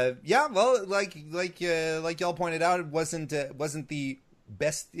 Well, like y'all pointed out, it wasn't the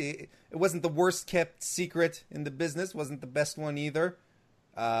best. It wasn't the worst kept secret in the business. Wasn't the best one either.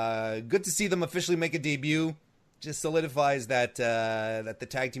 Good to see them officially make a debut. Just solidifies that the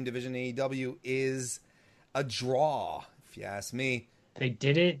tag team division in AEW is a draw, if you ask me. They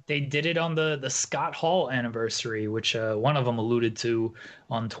did it on the Scott Hall anniversary, which one of them alluded to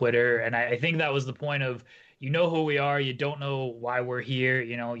on Twitter. And I think that was the point of, you know who we are. You don't know why we're here.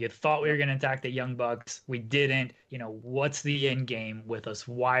 You thought we were going to attack the Young Bucks. We didn't. What's the end game with us?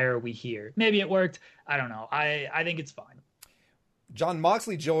 Why are we here? Maybe it worked. I don't know. I think it's fine. John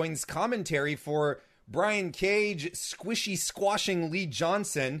Moxley joins commentary for Brian Cage squishy squashing Lee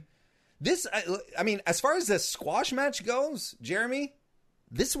Johnson. This, I mean, as far as the squash match goes, Jeremy,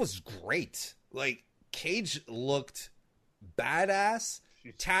 this was great. Cage looked badass.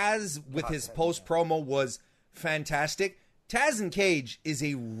 Taz with his post promo was fantastic. Taz and Cage is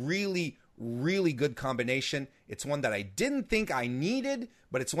a really, really good combination. It's one that I didn't think I needed,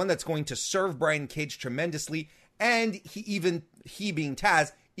 but it's one that's going to serve Brian Cage tremendously. And he being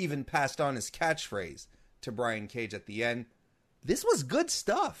Taz, even passed on his catchphrase to Brian Cage at the end. This was good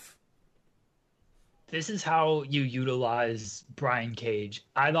stuff. This is how you utilize Brian Cage.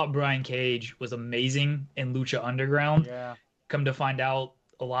 I thought Brian Cage was amazing in Lucha Underground. Yeah. Come to find out,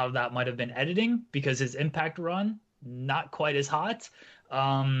 a lot of that might have been editing because his Impact run, not quite as hot.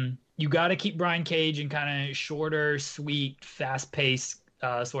 You got to keep Brian Cage in kind of shorter, sweet, fast-paced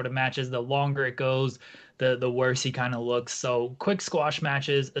sort of matches. The longer it goes, the worse he kind of looks. So quick squash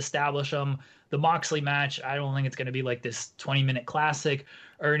matches, establish them. The Moxley match, I don't think it's going to be like this 20-minute classic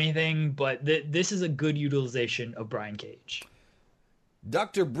or anything, but this is a good utilization of Brian Cage.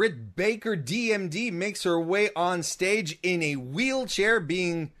 Dr. Britt Baker, DMD, makes her way on stage in a wheelchair,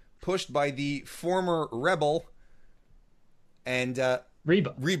 being pushed by the former Rebel and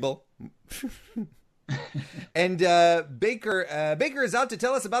Reba. And Baker is out to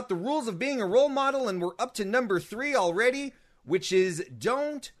tell us about the rules of being a role model, and we're up to number 3 already, which is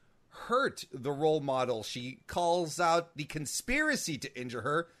don't hurt the role model. She calls out the conspiracy to injure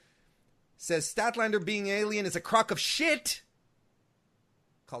her, says Statlander being alien is a crock of shit,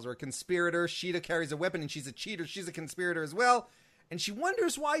 calls her a conspirator. Sheeta carries a weapon and she's a cheater. She's a conspirator as well. And she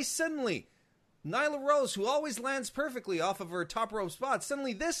wonders why suddenly Nyla Rose, who always lands perfectly off of her top rope spot,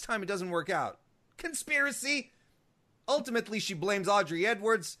 suddenly this time it doesn't work out. Conspiracy. Ultimately, she blames Audrey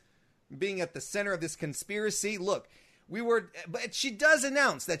Edwards being at the center of this conspiracy. Look, but she does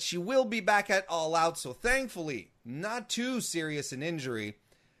announce that she will be back at All Out, so thankfully, not too serious an injury.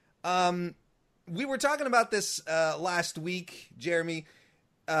 We were talking about this last week, Jeremy.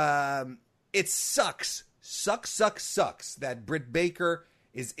 It sucks that Britt Baker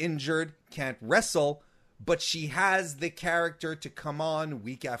is injured, can't wrestle, but she has the character to come on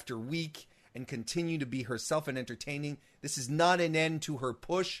week after week and continue to be herself and entertaining. This is not an end to her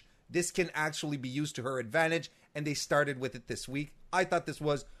push. This can actually be used to her advantage, and they started with it this week. I thought this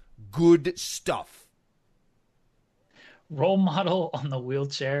was good stuff. Role model on the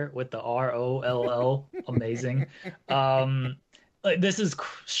wheelchair with the ROLL. Amazing. This is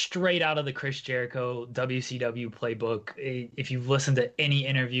straight out of the Chris Jericho WCW playbook. If you've listened to any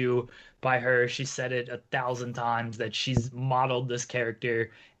interview by her, she said it 1,000 times that she's modeled this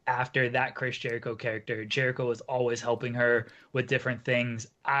character after that Chris Jericho character. Jericho was always helping her with different things.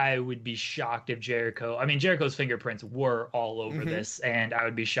 I would be shocked if Jericho's fingerprints were all over this, and I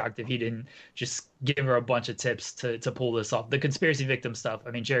would be shocked if he didn't just give her a bunch of tips to pull this off. The conspiracy victim stuff,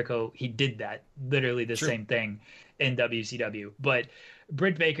 Jericho, he did that, literally the same thing in WCW. But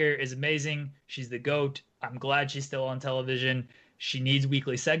Britt Baker is amazing. She's the GOAT. I'm glad she's still on television. She needs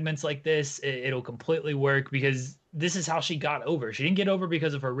weekly segments like this. It'll completely work because this is how she got over. She didn't get over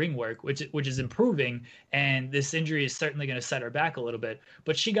because of her ring work, which is improving, and this injury is certainly going to set her back a little bit.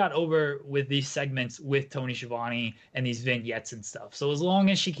 But she got over with these segments with Tony Schiavone and these vignettes and stuff. So as long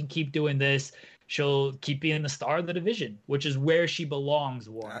as she can keep doing this, she'll keep being the star of the division, which is where she belongs,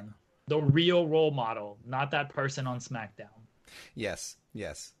 Warren. The real role model, not that person on SmackDown. Yes.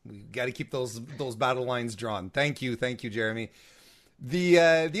 We got to keep those battle lines drawn. Thank you, Jeremy.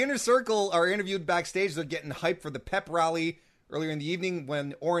 The Inner Circle are interviewed backstage. They're getting hyped for the pep rally earlier in the evening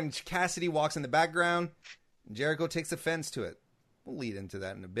when Orange Cassidy walks in the background. Jericho takes offense to it. We'll lead into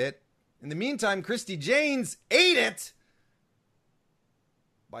that in a bit. In the meantime, Christy Janes ate it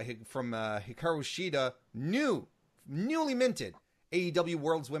from Hikaru Shida, newly minted AEW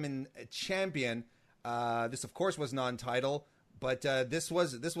World's Women Champion. This, of course, was non-title, but this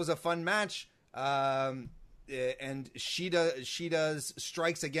was a fun match. And Shida's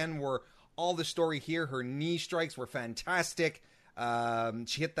strikes again were all the story here. Her knee strikes were fantastic.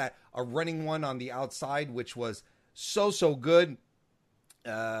 She hit a running one on the outside, which was so good.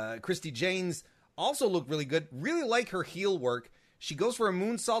 Christy Janes also looked really good. Really like her heel work. She goes for a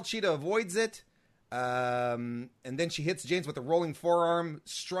moonsault. Shida avoids it. And then she hits Janes with a rolling forearm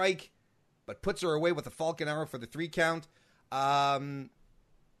strike, but puts her away with a Falcon Arrow for the 3 count.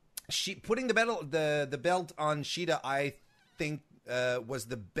 She putting the belt on Shida, I think, was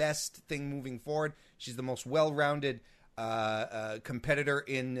the best thing moving forward. She's the most well-rounded competitor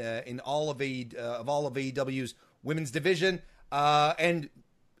in all of AEW's women's division, and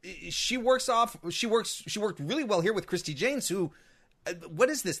she worked really well here with Christy Janes, who, what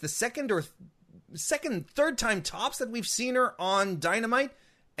is this, the third time tops that we've seen her on Dynamite,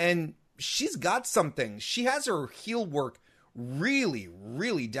 and she's got something. She has her heel work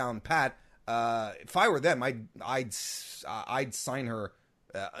really down pat. If I were them, I'd sign her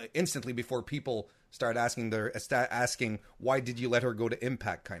instantly before people start asking why did you let her go to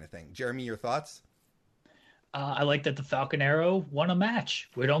Impact kind of thing. Jeremy, your thoughts? I like that the Falcon Arrow won a match.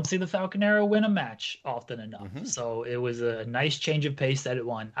 We don't see the Falcon Arrow win a match often enough. Mm-hmm. So it was a nice change of pace that it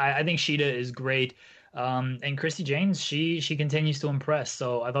won. I think Shida is great. And Christy Janes, she continues to impress.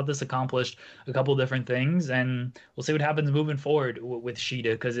 So I thought this accomplished a couple different things, and we'll see what happens moving forward with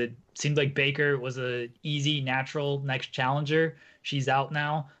Shida, because it seemed like Baker was a easy, natural next challenger. She's out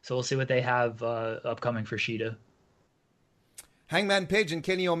now, so we'll see what they have upcoming for Shida. Hangman Page and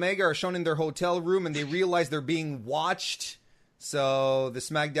Kenny Omega are shown in their hotel room, and they realize they're being watched. So the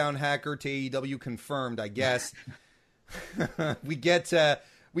SmackDown hacker to AEW confirmed, I guess. we get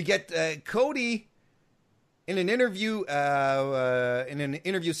Cody in an interview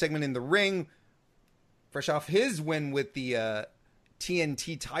segment in the ring, fresh off his win with the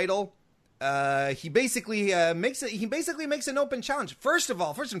TNT title. He basically makes an open challenge. First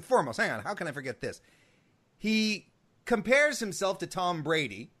and foremost, hang on, how can I forget this? He compares himself to Tom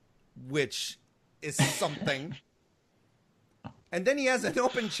Brady, which is something. And then he has an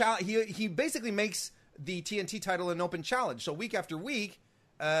open challenge. He basically makes the TNT title an open challenge. So week after week,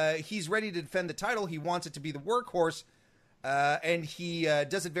 he's ready to defend the title. He wants it to be the workhorse. And he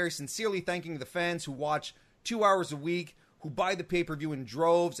does it very sincerely, thanking the fans who watch 2 hours a week, who buy the pay-per-view in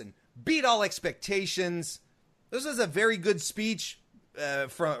droves and beat all expectations. This was a very good speech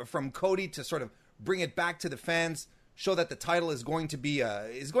from Cody to sort of bring it back to the fans, show that the title is going to be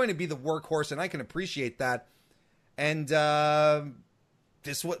the workhorse, and I can appreciate that. And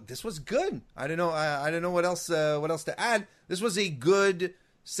this was good. I don't know what else to add. This was a good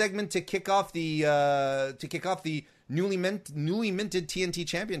segment to kick off the newly minted TNT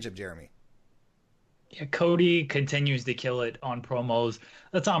Championship, Jeremy. Yeah, Cody continues to kill it on promos.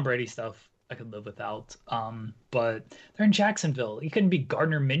 The Tom Brady stuff I could live without. But they're in Jacksonville. He couldn't be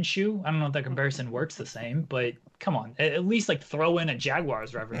Gardner Minshew. I don't know if that comparison works the same, but come on, at least like throw in a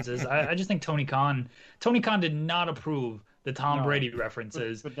Jaguars references. I just think Tony Khan did not approve the Tom Brady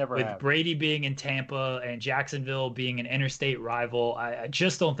references, with Brady being in Tampa and Jacksonville being an interstate rival. I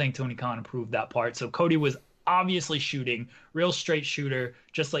just don't think Tony Khan approved that part. So Cody was obviously shooting, real straight shooter,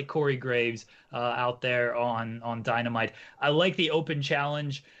 just like Corey Graves out there on Dynamite. I like the open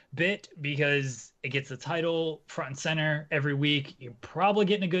challenge bit because it gets the title front and center every week. You're probably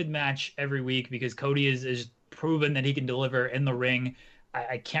getting a good match every week because Cody is proven that he can deliver in the ring.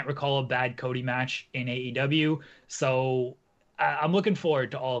 I can't recall a bad Cody match in AEW. So I'm looking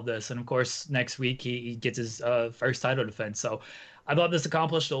forward to all of this. And of course, next week he gets his first title defense. So I thought this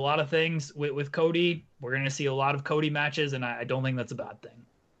accomplished a lot of things with Cody. We're going to see a lot of Cody matches, and I don't think that's a bad thing.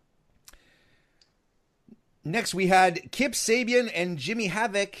 Next, we had Kip Sabian and Jimmy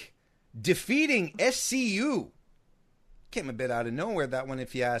Havoc defeating SCU came a bit out of nowhere, that one,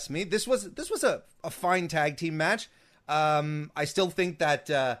 if you ask me. This was a fine tag team match. I still think that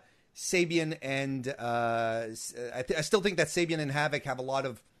Sabian and I still think that Sabian and Havoc have a lot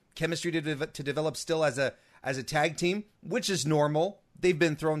of chemistry to develop still as a tag team, which is normal. They've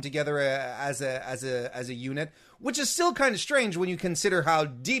been thrown together as a unit, which is still kind of strange when you consider how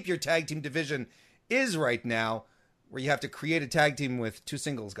deep your tag team division is right now, where you have to create a tag team with two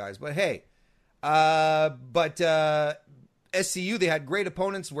singles guys. But hey, SCU, they had great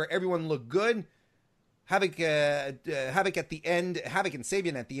opponents where everyone looked good. Havoc at the end, Havoc and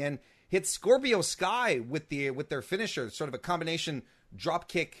Sabian at the end hit Scorpio Sky with their finisher, sort of a combination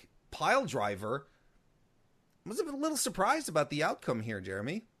dropkick pile driver. I was a little surprised about the outcome here,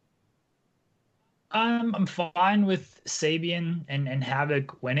 Jeremy. I'm fine with Sabian and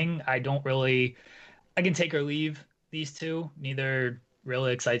Havoc winning. I can take or leave these two. Neither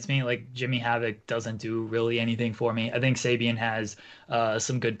really excites me. Like, Jimmy Havoc doesn't do really anything for me. I think Sabian has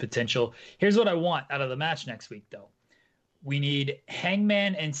some good potential. Here's what I want out of the match next week, though. We need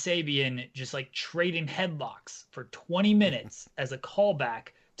Hangman and Sabian just like trading headlocks for 20 minutes as a callback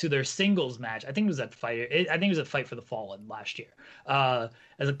to their singles match. I think it was at Fight for the Fallen last year.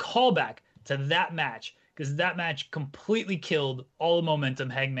 As a callback to that match, because that match completely killed all the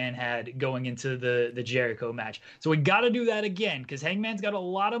momentum Hangman had going into the Jericho match. So we got to do that again, because Hangman's got a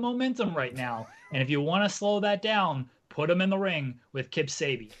lot of momentum right now. And if you want to slow that down, put him in the ring with Kip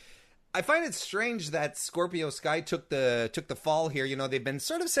Sabian. I find it strange that Scorpio Sky took the fall here. You know, they've been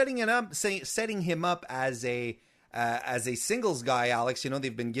sort of setting him up as a singles guy, Alex. You know,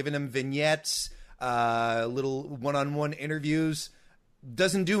 they've been giving him vignettes, little one-on-one interviews.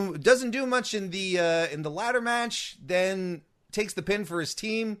 Doesn't do much in the ladder match. Then takes the pin for his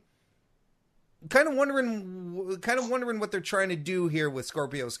team. Kind of wondering what they're trying to do here with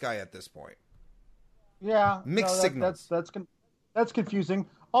Scorpio Sky at this point. Yeah, mixed signals. That's confusing.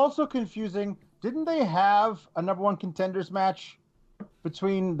 Also confusing. Didn't they have a number one contenders match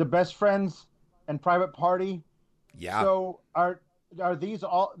between the Best Friends and Private Party? Yeah. So are these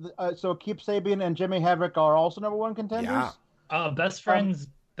all? So Kip Sabian and Jimmy Havoc are also number one contenders. Yeah. Best Friends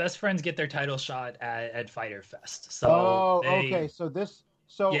get their title shot at Fyter Fest. So okay.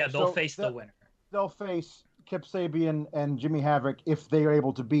 They'll face the winner. They'll face Kip Sabian and Jimmy Havoc if they are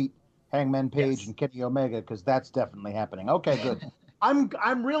able to beat Hangman Page and Kenny Omega, because that's definitely happening. Okay, good.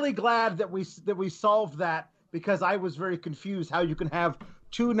 I'm really glad that we solved that, because I was very confused how you can have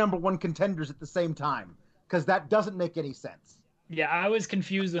two number one contenders at the same time, because that doesn't make any sense. Yeah, I was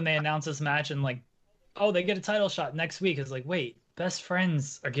confused when they announced this match and like, oh, they get a title shot next week. It's like, wait, Best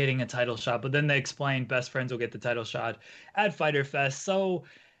Friends are getting a title shot, but then they explained Best Friends will get the title shot at Fyter Fest. So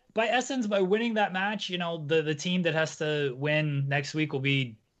by essence, by winning that match, you know, the team that has to win next week will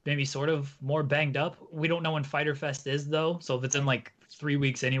be maybe sort of more banged up. We don't know when Fyter Fest is, though, so if it's in like 3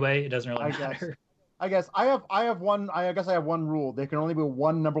 weeks anyway, it doesn't really matter. I guess I have one rule. There can only be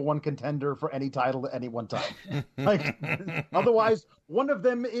one number one contender for any title at any one time. Like, otherwise, one of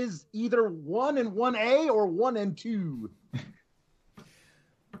them is either 1 and 1A or 1 and 2.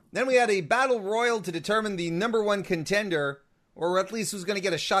 Then we had a battle royal to determine the number one contender, or at least who's going to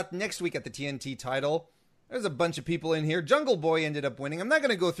get a shot next week at the TNT title. There's a bunch of people in here. Jungle Boy ended up winning. I'm not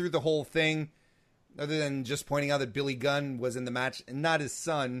going to go through the whole thing, other than just pointing out that Billy Gunn was in the match and not his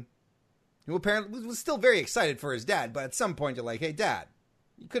son, who apparently was still very excited for his dad. But at some point, you're like, hey, Dad,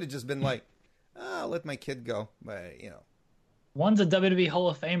 you could have just been like, I'll let my kid go. But, you know. One's a WWE Hall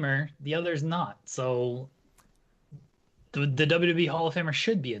of Famer, the other's not. So the WWE Hall of Famer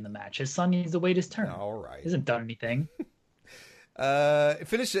should be in the match. His son needs to wait his turn. All right. He hasn't done anything.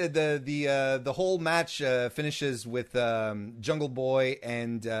 The whole match finishes with Jungle Boy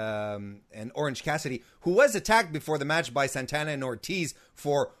and Orange Cassidy, who was attacked before the match by Santana and Ortiz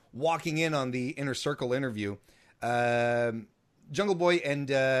for walking in on the Inner Circle interview. Jungle Boy and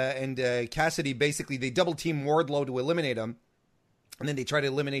Cassidy, basically they double team Wardlow to eliminate him, and then they try to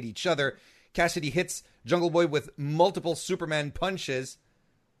eliminate each other. Cassidy hits Jungle Boy with multiple Superman punches.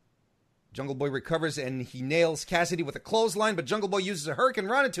 Jungle Boy recovers and he nails Cassidy with a clothesline, but Jungle Boy uses a Hurricane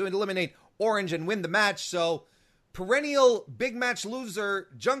Rana to eliminate Orange and win the match. So, perennial big match loser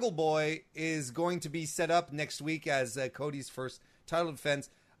Jungle Boy is going to be set up next week as Cody's first title defense.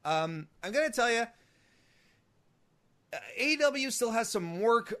 I'm going to tell you, AEW still has some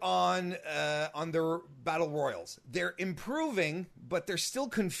work on their battle royals. They're improving, but they're still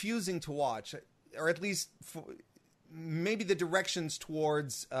confusing to watch, or at least maybe the directions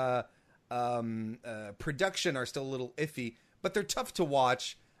towards production are still a little iffy, but they're tough to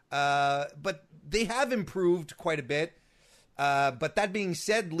watch. But they have improved quite a bit. But that being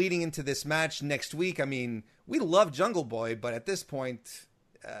said, leading into this match next week, I mean, we love Jungle Boy, but at this point,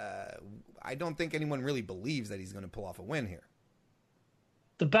 I don't think anyone really believes that he's going to pull off a win here.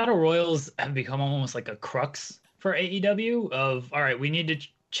 The Battle Royals have become almost like a crux for AEW of, all right, we need to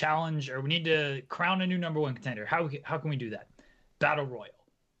challenge, or we need to crown a new number one contender. How can we do that? Battle Royal.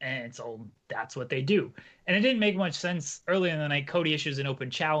 And so that's what they do. And it didn't make much sense early in the night. Cody issues an open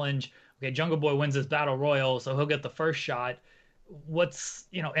challenge. Okay, Jungle Boy wins this Battle Royal, so he'll get the first shot.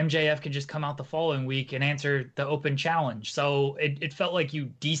 MJF could just come out the following week and answer the open challenge. So it felt like you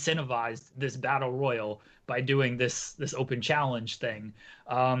de-incentivized this Battle Royal by doing this open challenge thing.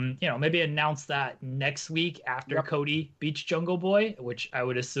 Maybe announce that next week after Cody beats Jungle Boy, which I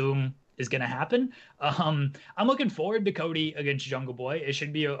would assume is going to happen. I'm looking forward to Cody against Jungle Boy. It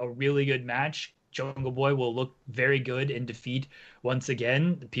should be a really good match. Jungle Boy will look very good in defeat once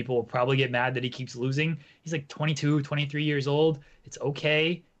again. People will probably get mad that he keeps losing. He's like 22, 23 years old. It's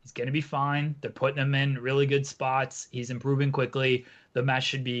okay. He's going to be fine. They're putting him in really good spots. He's improving quickly. The match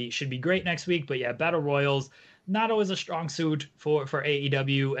should be great next week. But yeah, Battle Royals, not always a strong suit for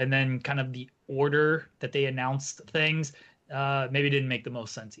AEW. And then kind of the order that they announced things maybe didn't make the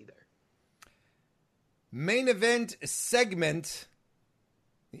most sense either. Main event segment,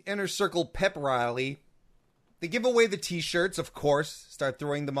 the Inner Circle pep rally. They give away the t-shirts, of course, start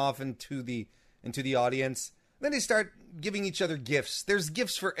throwing them off into the audience. Then they start giving each other gifts. There's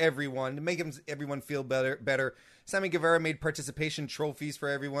gifts for everyone to make everyone feel better. Sammy Guevara made participation trophies for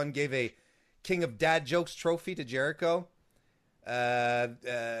everyone, gave a King of Dad Jokes trophy to Jericho.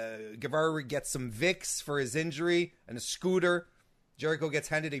 Guevara gets some Vicks for his injury and a scooter. Jericho gets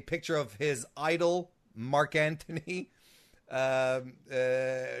handed a picture of his idol, Mark Anthony.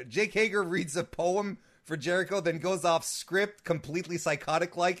 Jake Hager reads a poem for Jericho, then goes off script, completely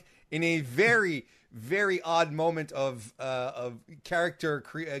psychotic-like, in a very, very odd moment of character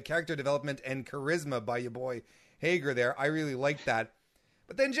development and charisma by your boy Hager there. I really like that.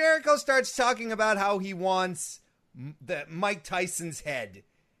 But then Jericho starts talking about how he wants Mike Tyson's head.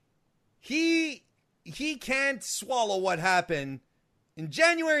 He can't swallow what happened in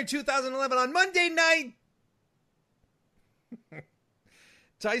January 2011 on Monday night.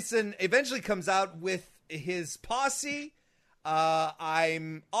 Tyson eventually comes out with his posse.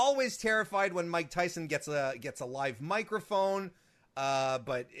 I'm always terrified when Mike Tyson gets a live microphone,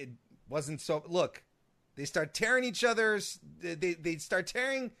 but it wasn't so. Look, they start tearing each other's. They start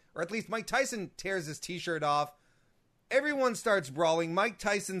tearing, or at least Mike Tyson tears his t-shirt off. Everyone starts brawling. Mike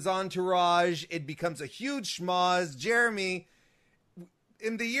Tyson's entourage. It becomes a huge schmoz. Jeremy,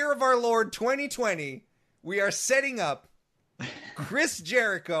 in the year of our Lord 2020, we are setting up Chris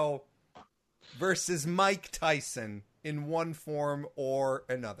Jericho versus Mike Tyson in one form or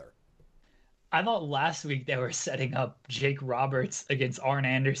another. I thought last week they were setting up Jake Roberts against Arn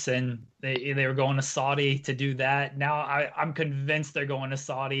Anderson. They were going to Saudi to do that. Now I'm convinced they're going to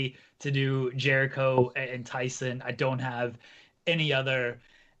Saudi to do Jericho and Tyson. I don't have any other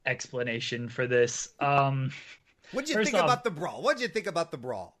explanation for this. What'd you think about the brawl? What'd you think about the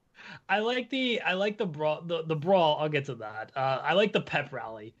brawl? I like the brawl. The brawl. I'll get to that. I like the pep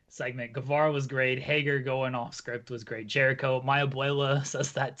rally segment. Guevara was great. Hager going off script was great. Jericho, my abuela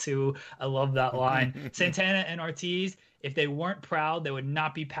says that too. I love that line. Santana and Ortiz, if they weren't proud, they would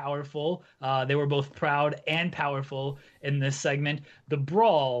not be powerful. They were both proud and powerful in this segment. The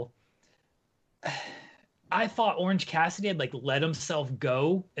brawl. I thought Orange Cassidy had let himself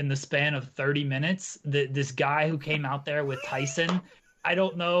go in the span of 30 minutes. This guy who came out there with Tyson. I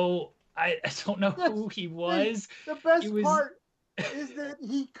don't know. I don't know who he was. The best part is that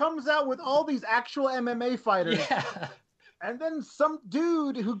he comes out with all these actual MMA fighters. Yeah. And then some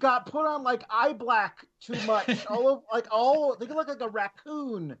dude who got put on eye black too much. They look like a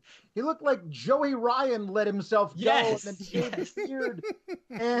raccoon. He looked like Joey Ryan let himself go and then shaved his beard.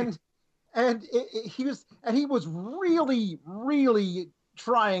 And he was really, really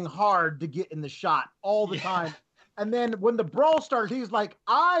trying hard to get in the shot all the time. And then when the brawl started, he's like,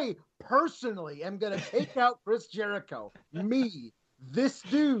 I personally am going to take out Chris Jericho. Me, this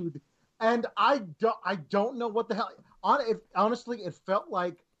dude. And I don't know what the hell. Honestly, it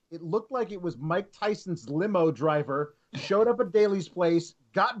looked like it was Mike Tyson's limo driver, showed up at Daly's place,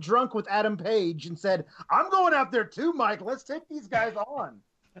 got drunk with Adam Page, and said, I'm going out there too, Mike. Let's take these guys on.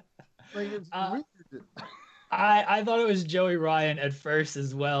 It's weird. I thought it was Joey Ryan at first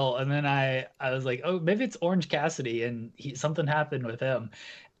as well, and then I was like, oh, maybe it's Orange Cassidy, and something happened with him.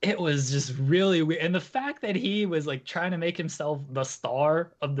 It was just really weird, and the fact that he was trying to make himself the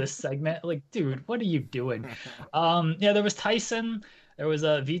star of this segment, dude, what are you doing? There was Tyson. There was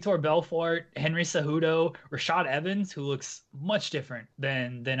a Vitor Belfort, Henry Cejudo, Rashad Evans, who looks much different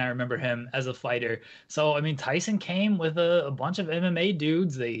than I remember him as a fighter. So I mean, Tyson came with a bunch of MMA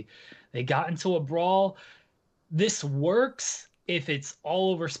dudes. They got into a brawl. This works if it's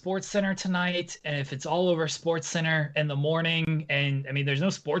all over Sports Center tonight, and if it's all over Sports Center in the morning. And I mean, there's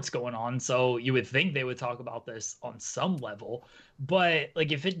no sports going on, so you would think they would talk about this on some level. But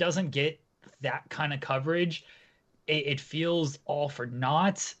like, if it doesn't get that kind of coverage, it feels all for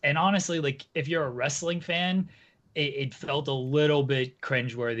naught. And honestly, like, if you're a wrestling fan, it felt a little bit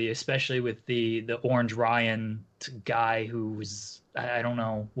cringeworthy, especially with the Orange Ryan guy who was, I don't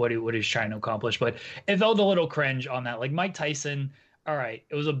know what he's trying to accomplish, but it felt a little cringe on that. Like, Mike Tyson, all right,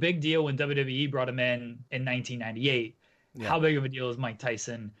 it was a big deal when WWE brought him in 1998. Yeah. How big of a deal is Mike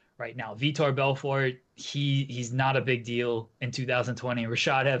Tyson right now? Vitor Belfort, he's not a big deal in 2020.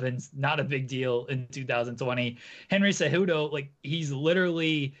 Rashad Evans, not a big deal in 2020. Henry Cejudo, like,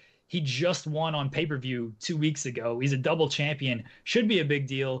 he just won on pay-per-view 2 weeks ago. He's a double champion, should be a big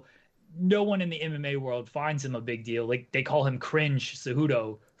deal. No one in the MMA world finds him a big deal. Like, they call him Cringe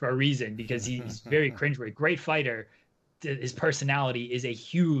Cejudo for a reason, because he's very cringeworthy. Great fighter. His personality is a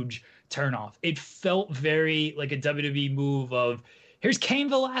huge turnoff. It felt very like a WWE move of, here's Cain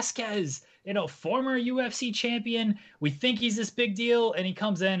Velasquez, former UFC champion. We think he's this big deal, and he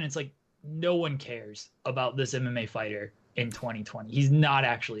comes in and it's like, no one cares about this MMA fighter in 2020. He's not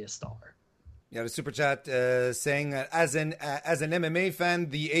actually a star. Yeah, the super chat saying that as an MMA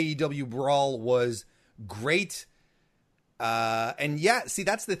fan, the AEW brawl was great. And yeah, see,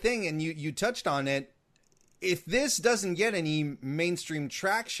 that's the thing, and you touched on it. If this doesn't get any mainstream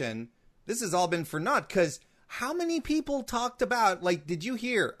traction, this has all been for naught, because how many people talked about, like, did you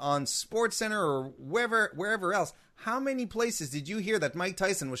hear on SportsCenter or wherever else, how many places did you hear that Mike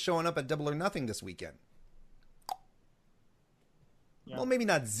Tyson was showing up at Double or Nothing this weekend? Yeah. Well, maybe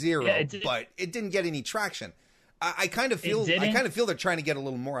not zero, but it didn't get any traction. I kind of feel they're trying to get a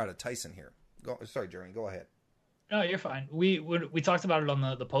little more out of Tyson here. Sorry, Jeremy, go ahead. No, you're fine. We talked about it on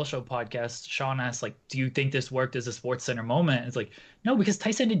the post show podcast. Sean asked, like, do you think this worked as a Sports Center moment? And it's like, no, because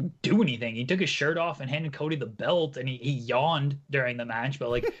Tyson didn't do anything. He took his shirt off and handed Cody the belt, and he yawned during the match. But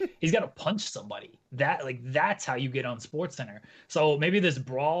like, he's got to punch somebody. That's how you get on Sports Center. So maybe this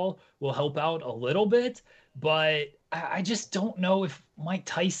brawl will help out a little bit, but I just don't know if Mike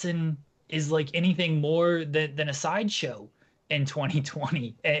Tyson is like anything more than a sideshow in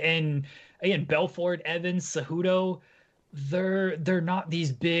 2020. And again, Belfort, Evans, Cejudo, they're not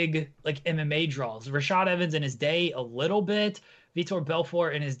these big like MMA draws. Rashad Evans in his day a little bit, Vitor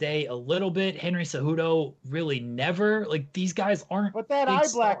Belfort in his day a little bit, Henry Cejudo really never. Like, these guys aren't. But that eye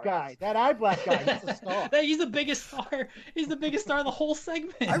black guy, he's a star. He's the biggest star. He's the biggest star of the whole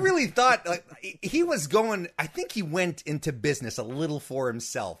segment. I really thought, like, he was going. I think he went into business a little for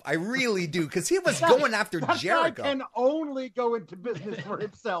himself. I really do, because he was going after Jericho. That guy can only go into business for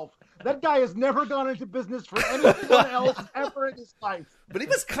himself. That guy has never gone into business for anyone else ever in his life. But he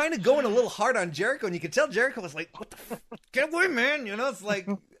was kind of going a little hard on Jericho, and you could tell Jericho was like, what the fuck? Get away, man. It's like,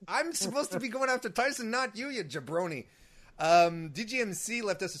 I'm supposed to be going after Tyson, not you jabroni. DGMC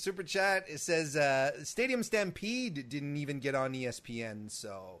left us a super chat. It says, Stadium Stampede didn't even get on ESPN.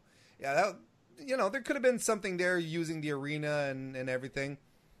 So, yeah, there could have been something there using the arena and everything.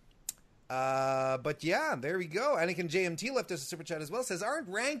 But yeah, there we go. Anakin JMT left us a super chat as well. Says,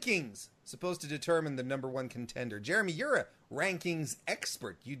 aren't rankings supposed to determine the number one contender? Jeremy, you're a rankings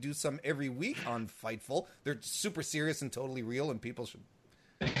expert. You do some every week on Fightful. They're super serious and totally real, and people should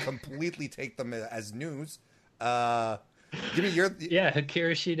completely take them as news. Give me your... Yeah,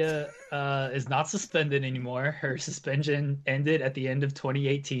 Hikaru Shida is not suspended anymore. Her suspension ended at the end of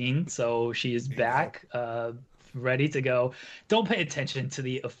 2018, so she is back. Ready to go. Don't pay attention to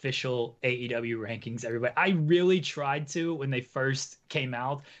the official AEW rankings, everybody. I really tried to when they first came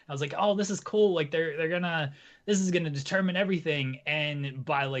out. I was like, oh, this is cool. Like, this is gonna determine everything. And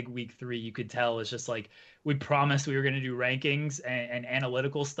by like week 3, you could tell it's just like, we promised we were gonna do rankings and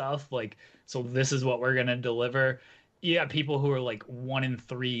analytical stuff. Like, so this is what we're gonna deliver. You got people who are like 1 in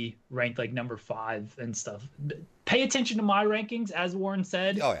 3 ranked like number 5 and stuff. Pay attention to my rankings, as Warren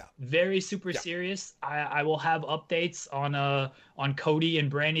said. Oh yeah, very super serious. I will have updates on Cody and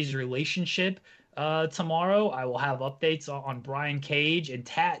Brandy's relationship tomorrow. I will have updates on Brian Cage, and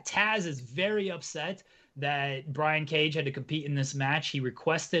Taz is very upset that Brian Cage had to compete in this match. He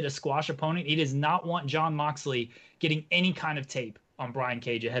requested a squash opponent. He does not want Jon Moxley getting any kind of tape on Brian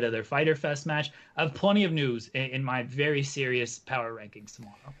Cage ahead of their Fyter Fest match. I have plenty of news in my very serious power rankings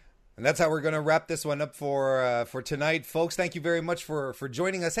tomorrow. And that's how we're going to wrap this one up for tonight, folks. Thank you very much for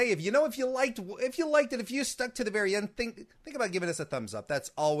joining us. Hey, if you liked it, if you stuck to the very end, think about giving us a thumbs up.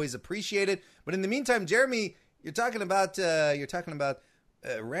 That's always appreciated. But in the meantime, Jeremy, you're talking about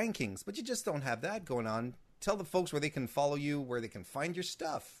rankings, but you just don't have that going on. Tell the folks where they can follow you, where they can find your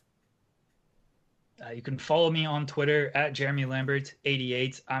stuff. You can follow me on Twitter at Jeremy Lambert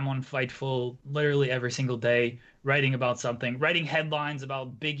 88. I'm on Fightful literally every single day, writing about something, writing headlines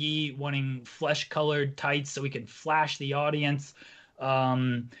about Big E wanting flesh-colored tights so we can flash the audience.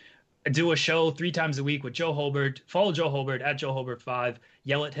 I do a show 3 times a week with Joe Holbert. Follow Joe Holbert at Joe Holbert 5.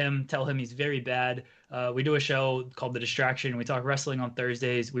 Yell at him, tell him he's very bad. We do a show called The Distraction. We talk wrestling on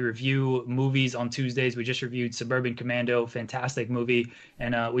Thursdays. We review movies on Tuesdays. We just reviewed Suburban Commando, fantastic movie.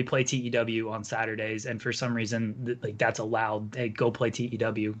 And we play TEW on Saturdays. And for some reason, that's allowed. Hey, go play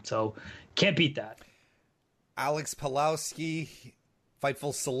TEW. So can't beat that. Alex Pawlowski,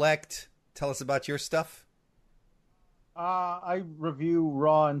 Fightful Select. Tell us about your stuff. I review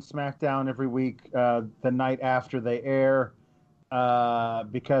Raw and SmackDown every week, the night after they air,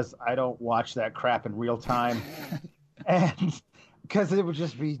 because I don't watch that crap in real time, and because it would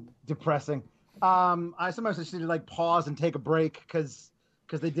just be depressing. I sometimes just need to pause and take a break because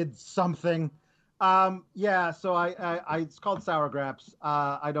they did something. So it's called Sour Graps.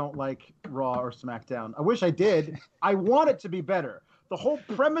 I don't like Raw or SmackDown. I wish I did. I want it to be better. The whole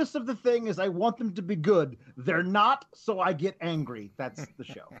premise of the thing is I want them to be good. They're not, so I get angry. That's the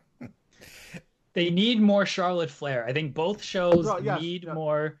show. They need more Charlotte Flair. I think both shows need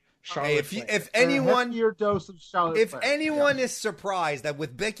more Charlotte Flair. If anyone, your dose of Charlotte Flair. anyone is surprised that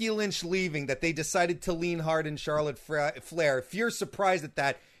with Becky Lynch leaving, that they decided to lean hard in Charlotte Flair, if you're surprised at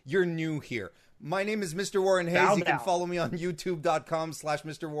that, you're new here. My name is Mr. Warren Hayes. You can follow me on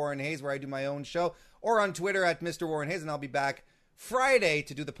youtube.com/Mr. Warren Hayes, where I do my own show, or on Twitter at Mr. Warren Hayes, and I'll be back Friday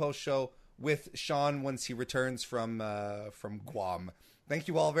to do the post show with Sean once he returns from Guam. Thank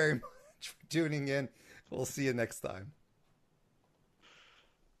you all very much for tuning in. We'll see you next time.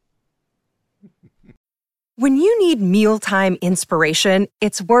 When you need mealtime inspiration,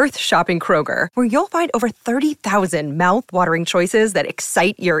 it's worth shopping Kroger, where you'll find over 30,000 mouth-watering choices that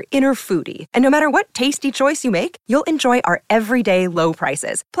excite your inner foodie. And no matter what tasty choice you make, you'll enjoy our everyday low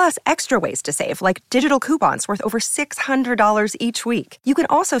prices, plus extra ways to save, like digital coupons worth over $600 each week. You can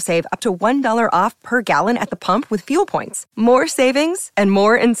also save up to $1 off per gallon at the pump with fuel points. More savings and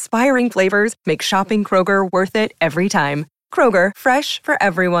more inspiring flavors make shopping Kroger worth it every time. Kroger, fresh for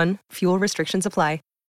everyone. Fuel restrictions apply.